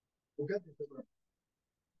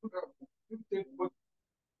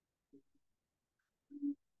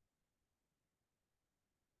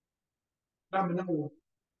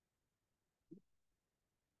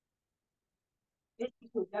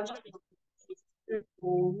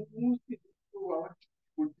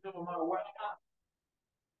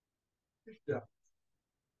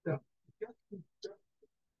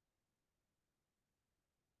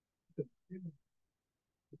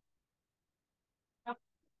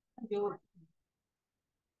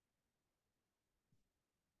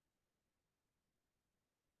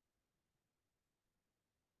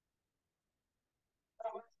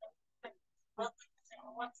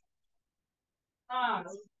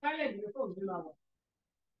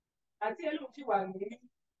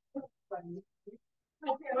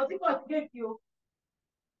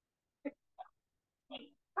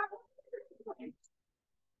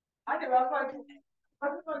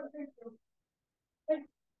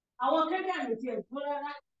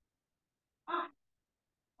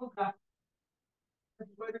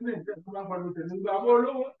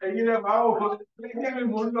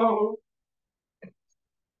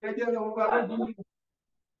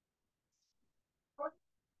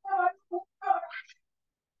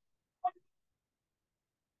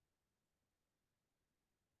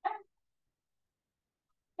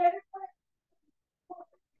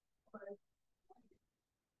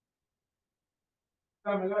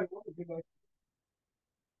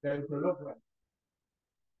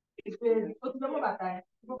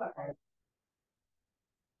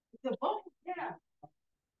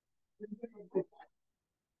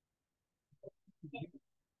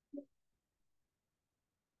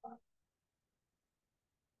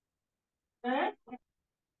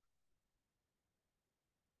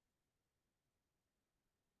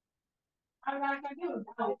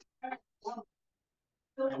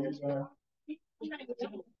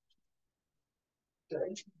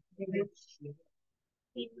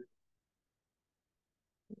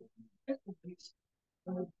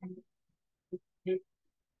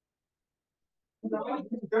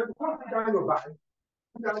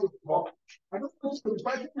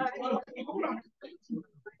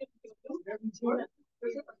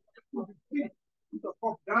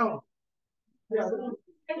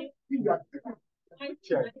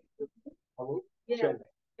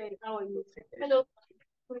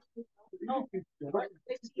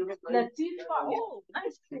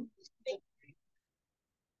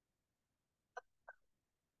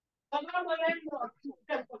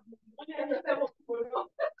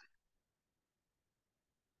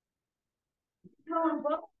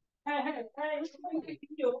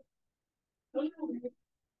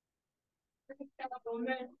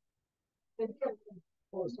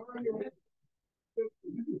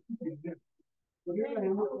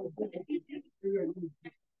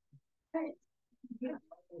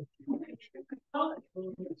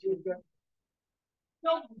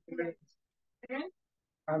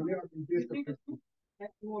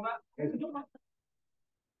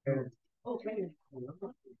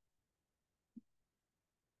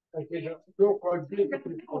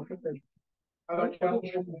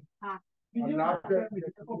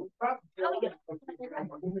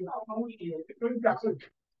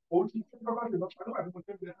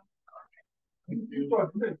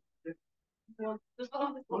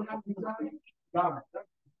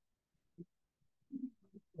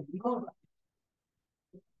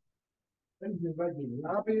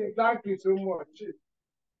 Happy, thank you so much.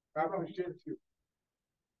 I appreciate you.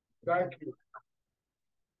 Thank you.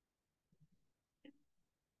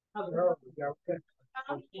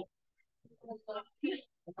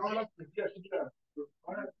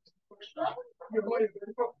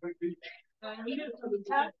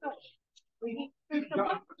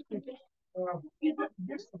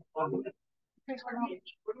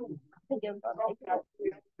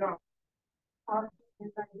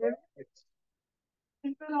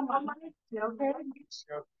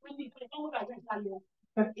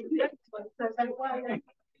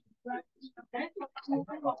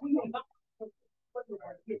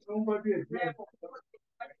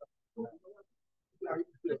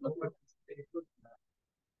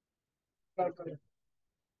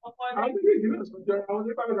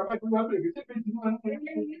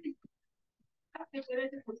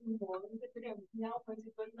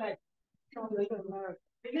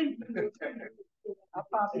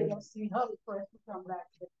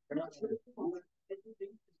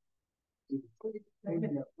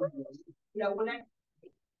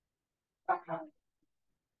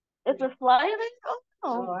 It's a sliding?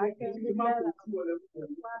 Oh, I can't do that.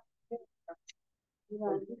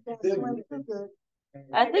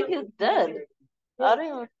 I think it's dead. I don't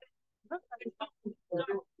even.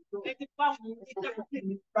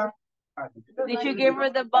 Did you give her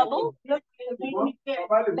the bubble? Oh,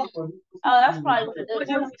 that's probably what it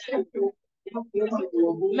is.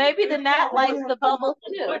 Maybe the gnat likes the bubble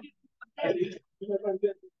too.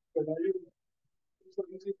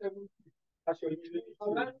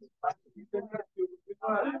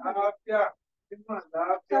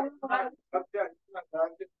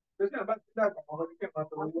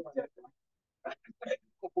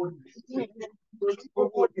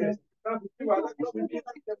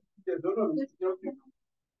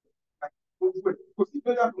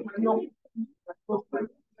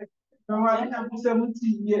 have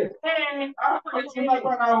 17 years. It's like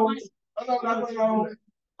when I was, I know that's when I was,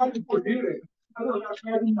 how do you put it? I know that's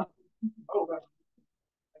very enough. Oh, that's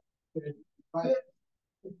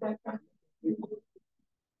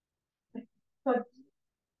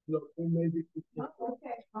look, maybe.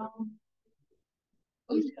 Okay.